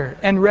and redder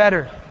and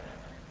redder.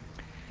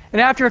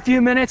 And after a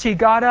few minutes, he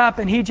got up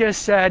and he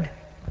just said,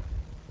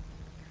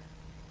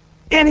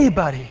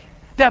 anybody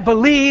that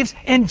believes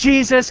in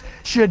Jesus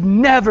should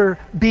never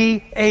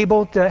be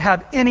able to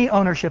have any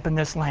ownership in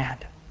this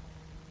land.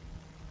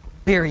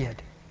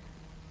 Period.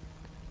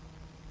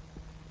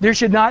 There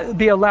should not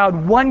be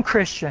allowed one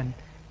Christian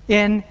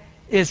in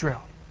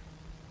Israel.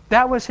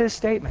 That was his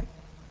statement.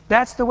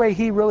 That's the way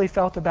he really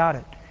felt about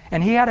it.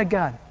 And he had a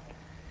gun.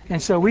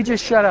 And so we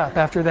just shut up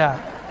after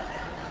that.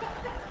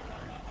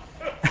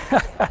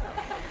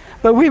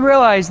 But we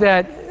realized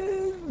that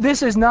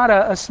this is not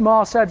a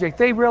small subject.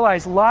 They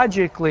realize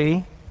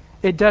logically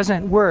it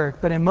doesn't work,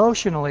 but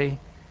emotionally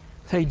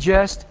they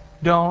just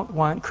don't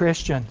want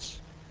Christians.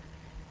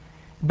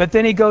 But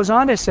then he goes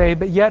on to say,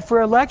 but yet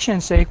for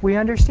election's sake, we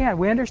understand.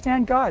 We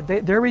understand God.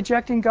 They're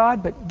rejecting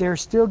God, but they're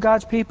still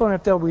God's people, and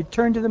if they'll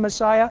return to the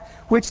Messiah,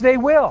 which they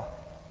will,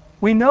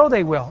 we know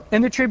they will,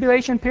 in the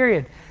tribulation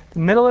period, the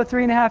middle of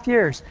 3.5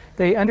 years,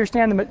 they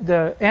understand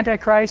the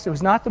Antichrist. It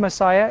was not the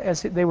Messiah,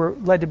 as they were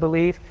led to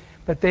believe,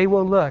 but they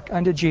will look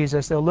unto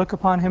Jesus. They'll look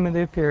upon him whom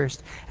they have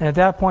pierced. And at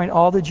that point,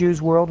 all the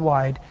Jews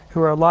worldwide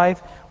who are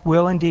alive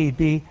will indeed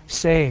be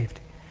saved.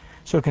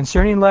 So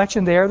concerning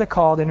election, they are the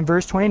called. And in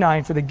verse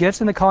 29, for the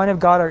gifts and the calling of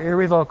God are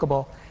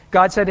irrevocable.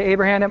 God said to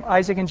Abraham,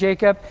 Isaac, and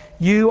Jacob,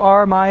 you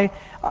are my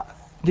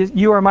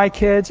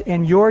kids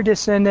and your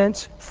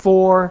descendants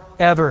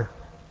forever.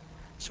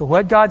 So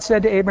what God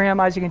said to Abraham,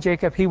 Isaac, and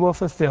Jacob, he will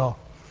fulfill.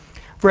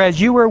 For as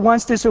you were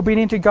once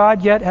disobedient to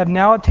God, yet have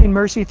now obtained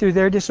mercy through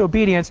their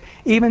disobedience,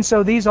 even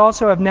so these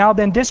also have now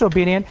been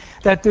disobedient,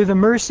 that through the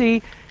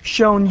mercy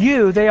shown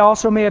you, they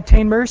also may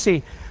obtain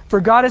mercy.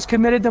 For God has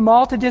committed them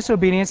all to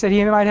disobedience, that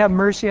he might have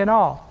mercy on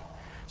all.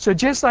 So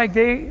just like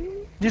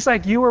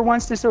you were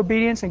once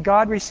disobedient and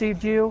God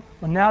received you,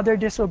 well, now they're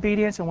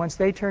disobedience, and once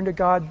they turn to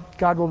God,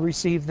 God will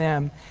receive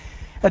them.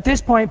 At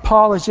this point,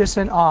 Paul is just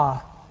in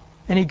awe,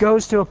 and he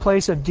goes to a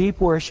place of deep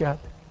worship.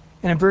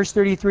 And in verse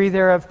 33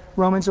 there of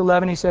Romans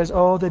 11, he says,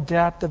 oh, the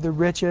depth of the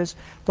riches,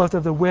 both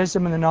of the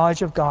wisdom and the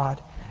knowledge of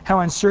God. How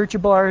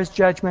unsearchable are his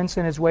judgments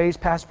and his ways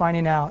past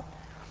finding out.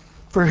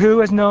 For who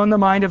has known the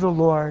mind of the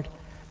Lord?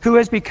 Who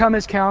has become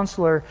his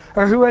counselor?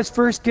 Or who has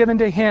first given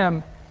to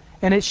him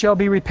and it shall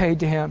be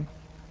repaid to him.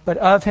 But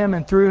of him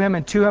and through him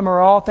and to him are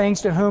all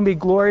things, to whom be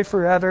glory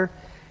forever.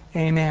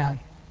 Amen.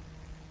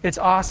 It's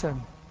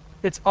awesome.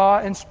 It's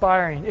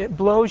awe-inspiring. It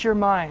blows your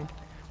mind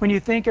when you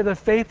think of the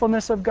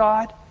faithfulness of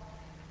God,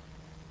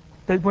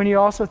 but when you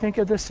also think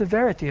of the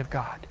severity of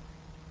God.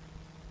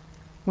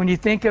 When you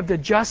think of the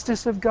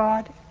justice of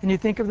God and you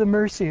think of the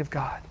mercy of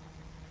God.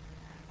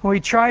 When we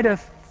try to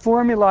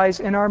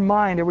formalize in our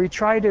mind or we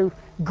try to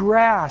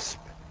grasp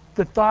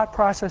the thought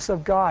process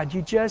of God,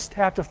 you just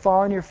have to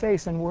fall on your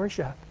face and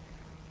worship.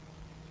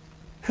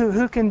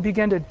 Who can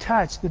begin to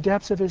touch the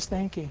depths of his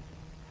thinking?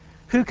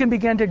 Who can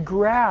begin to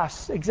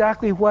grasp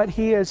exactly what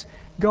he is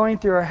going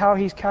through or how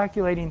he's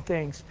calculating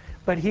things?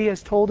 But he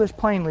has told us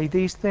plainly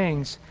these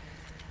things.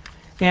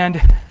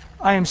 And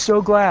I am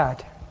so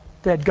glad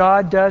that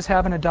God does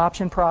have an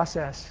adoption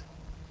process.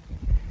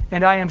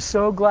 And I am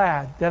so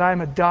glad that I am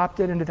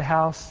adopted into the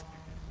house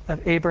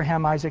of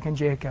Abraham, Isaac, and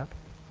Jacob.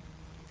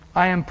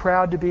 I am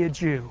proud to be a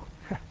Jew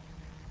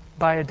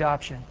by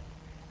adoption.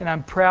 And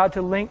I'm proud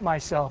to link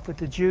myself with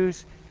the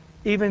Jews,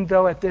 even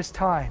though at this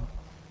time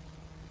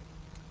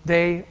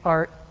they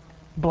are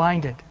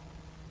blinded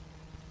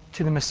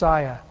to the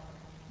Messiah.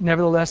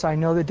 Nevertheless, I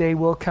know the day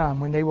will come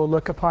when they will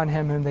look upon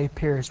him whom they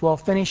pierced. Well,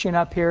 finishing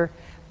up here,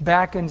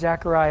 back in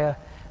Zechariah,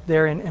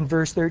 there in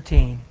verse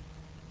 13.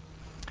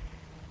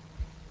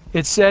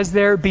 It says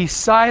there, be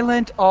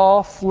silent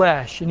all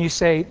flesh. And you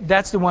say,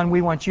 that's the one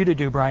we want you to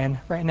do, Brian,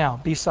 right now.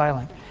 Be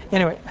silent.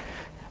 Anyway,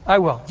 I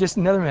will. Just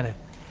another minute.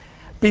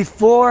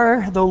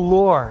 Before the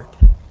Lord,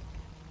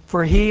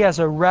 for he has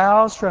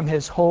aroused from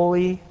his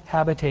holy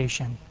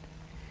habitation.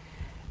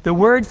 The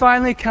word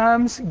finally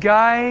comes,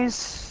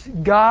 guys,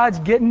 God's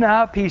getting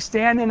up, he's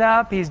standing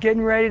up, he's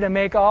getting ready to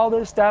make all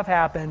this stuff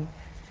happen,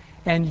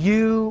 and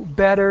you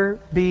better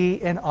be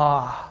in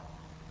awe.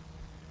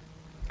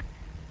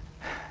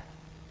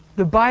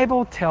 The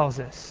Bible tells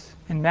us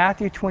in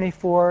Matthew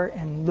 24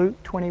 and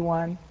Luke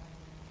 21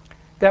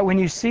 that when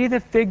you see the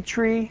fig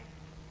tree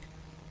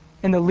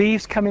and the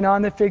leaves coming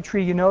on the fig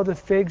tree, you know the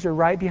figs are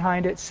right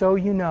behind it, so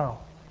you know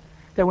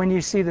that when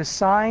you see the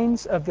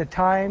signs of the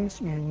times,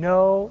 you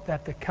know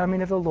that the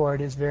coming of the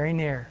Lord is very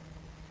near,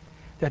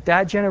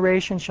 that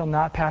generation shall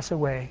not pass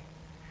away.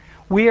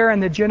 We are in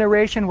the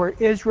generation where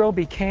Israel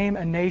became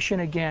a nation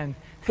again.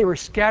 They were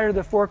scattered to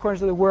the four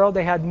corners of the world.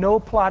 They had no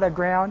plot of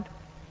ground.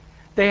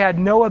 They had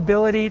no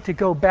ability to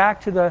go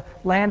back to the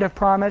land of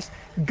promise.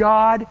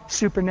 God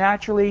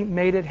supernaturally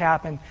made it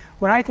happen.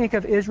 When I think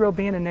of Israel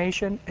being a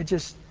nation, it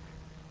just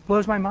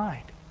blows my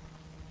mind.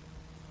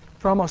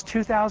 For almost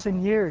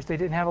 2,000 years, they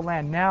didn't have a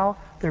land. Now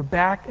they're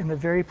back in the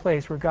very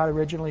place where God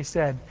originally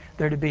said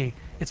they're to be.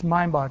 It's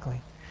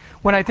mind-boggling.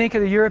 When I think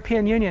of the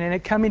European Union and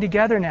it coming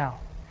together now,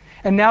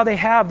 and now they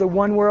have the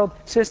one world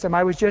system.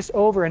 I was just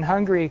over in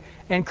Hungary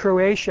and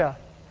Croatia,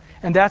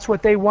 and that's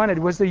what they wanted,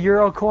 was the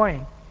euro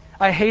coin.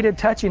 I hated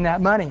touching that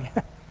money.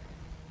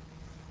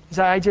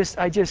 I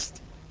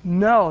just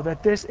know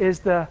that this is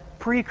the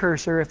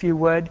precursor, if you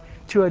would,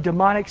 to a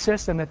demonic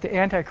system that the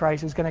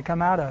Antichrist is going to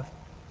come out of.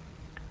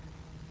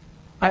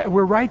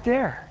 We're right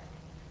there.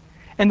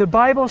 And the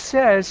Bible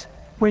says,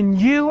 when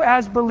you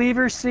as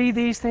believers see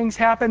these things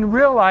happen,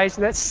 realize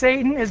that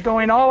Satan is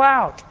going all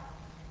out.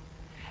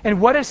 And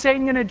what is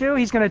Satan going to do?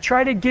 He's going to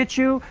try to get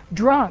you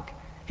drunk.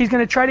 He's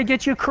going to try to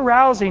get you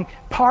carousing,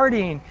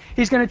 partying.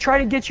 He's going to try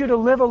to get you to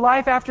live a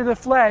life after the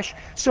flesh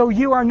so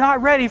you are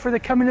not ready for the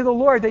coming of the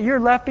Lord, that you're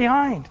left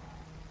behind.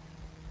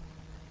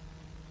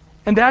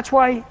 And that's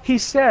why he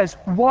says,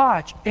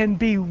 watch and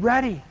be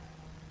ready.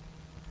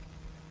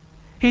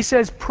 He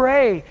says,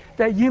 pray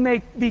that you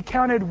may be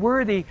counted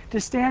worthy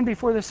to stand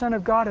before the Son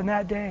of God in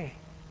that day.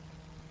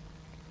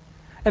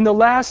 In the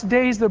last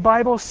days, the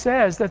Bible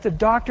says that the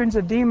doctrines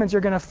of demons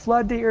are going to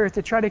flood the earth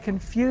to try to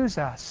confuse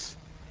us.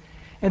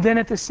 And then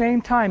at the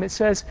same time, it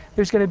says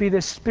there's going to be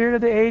this spirit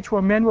of the age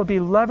where men will be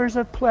lovers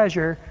of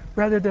pleasure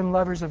rather than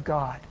lovers of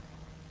God.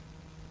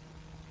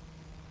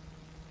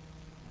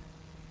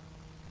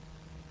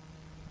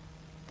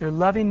 They're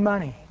loving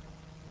money.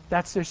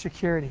 That's their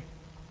security.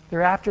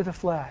 They're after the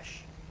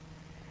flesh.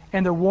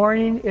 And the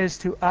warning is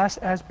to us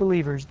as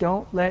believers,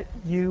 don't let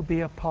you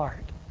be a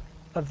part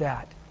of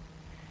that.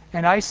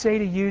 And I say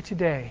to you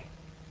today,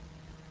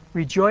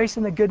 rejoice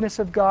in the goodness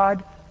of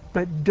God,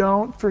 but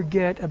don't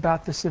forget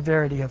about the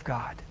severity of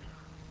God.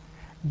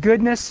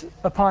 Goodness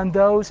upon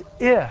those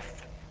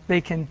if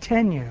they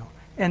continue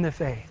in the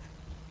faith.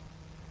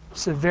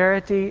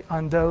 Severity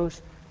on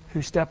those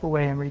who step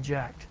away and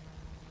reject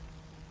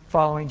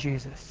following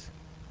Jesus.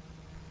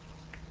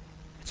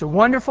 It's a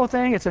wonderful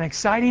thing. It's an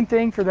exciting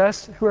thing for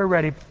us who are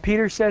ready.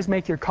 Peter says,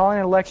 make your calling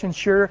and election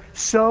sure,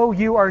 so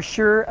you are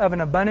sure of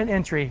an abundant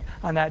entry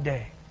on that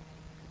day.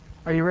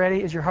 Are you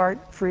ready? Is your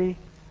heart free?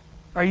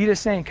 Are you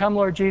just saying, come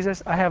Lord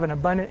Jesus, I have an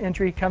abundant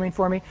entry coming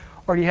for me?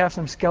 Or do you have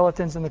some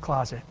skeletons in the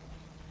closet?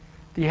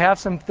 Do you have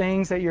some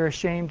things that you're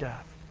ashamed of?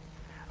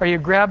 Are you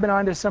grabbing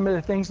onto some of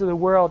the things of the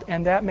world,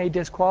 and that may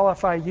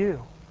disqualify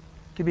you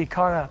to be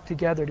caught up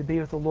together to be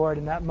with the Lord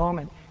in that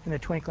moment, in the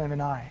twinkling of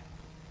an eye?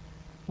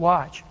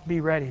 Watch,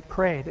 be ready,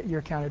 pray that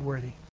you're counted worthy.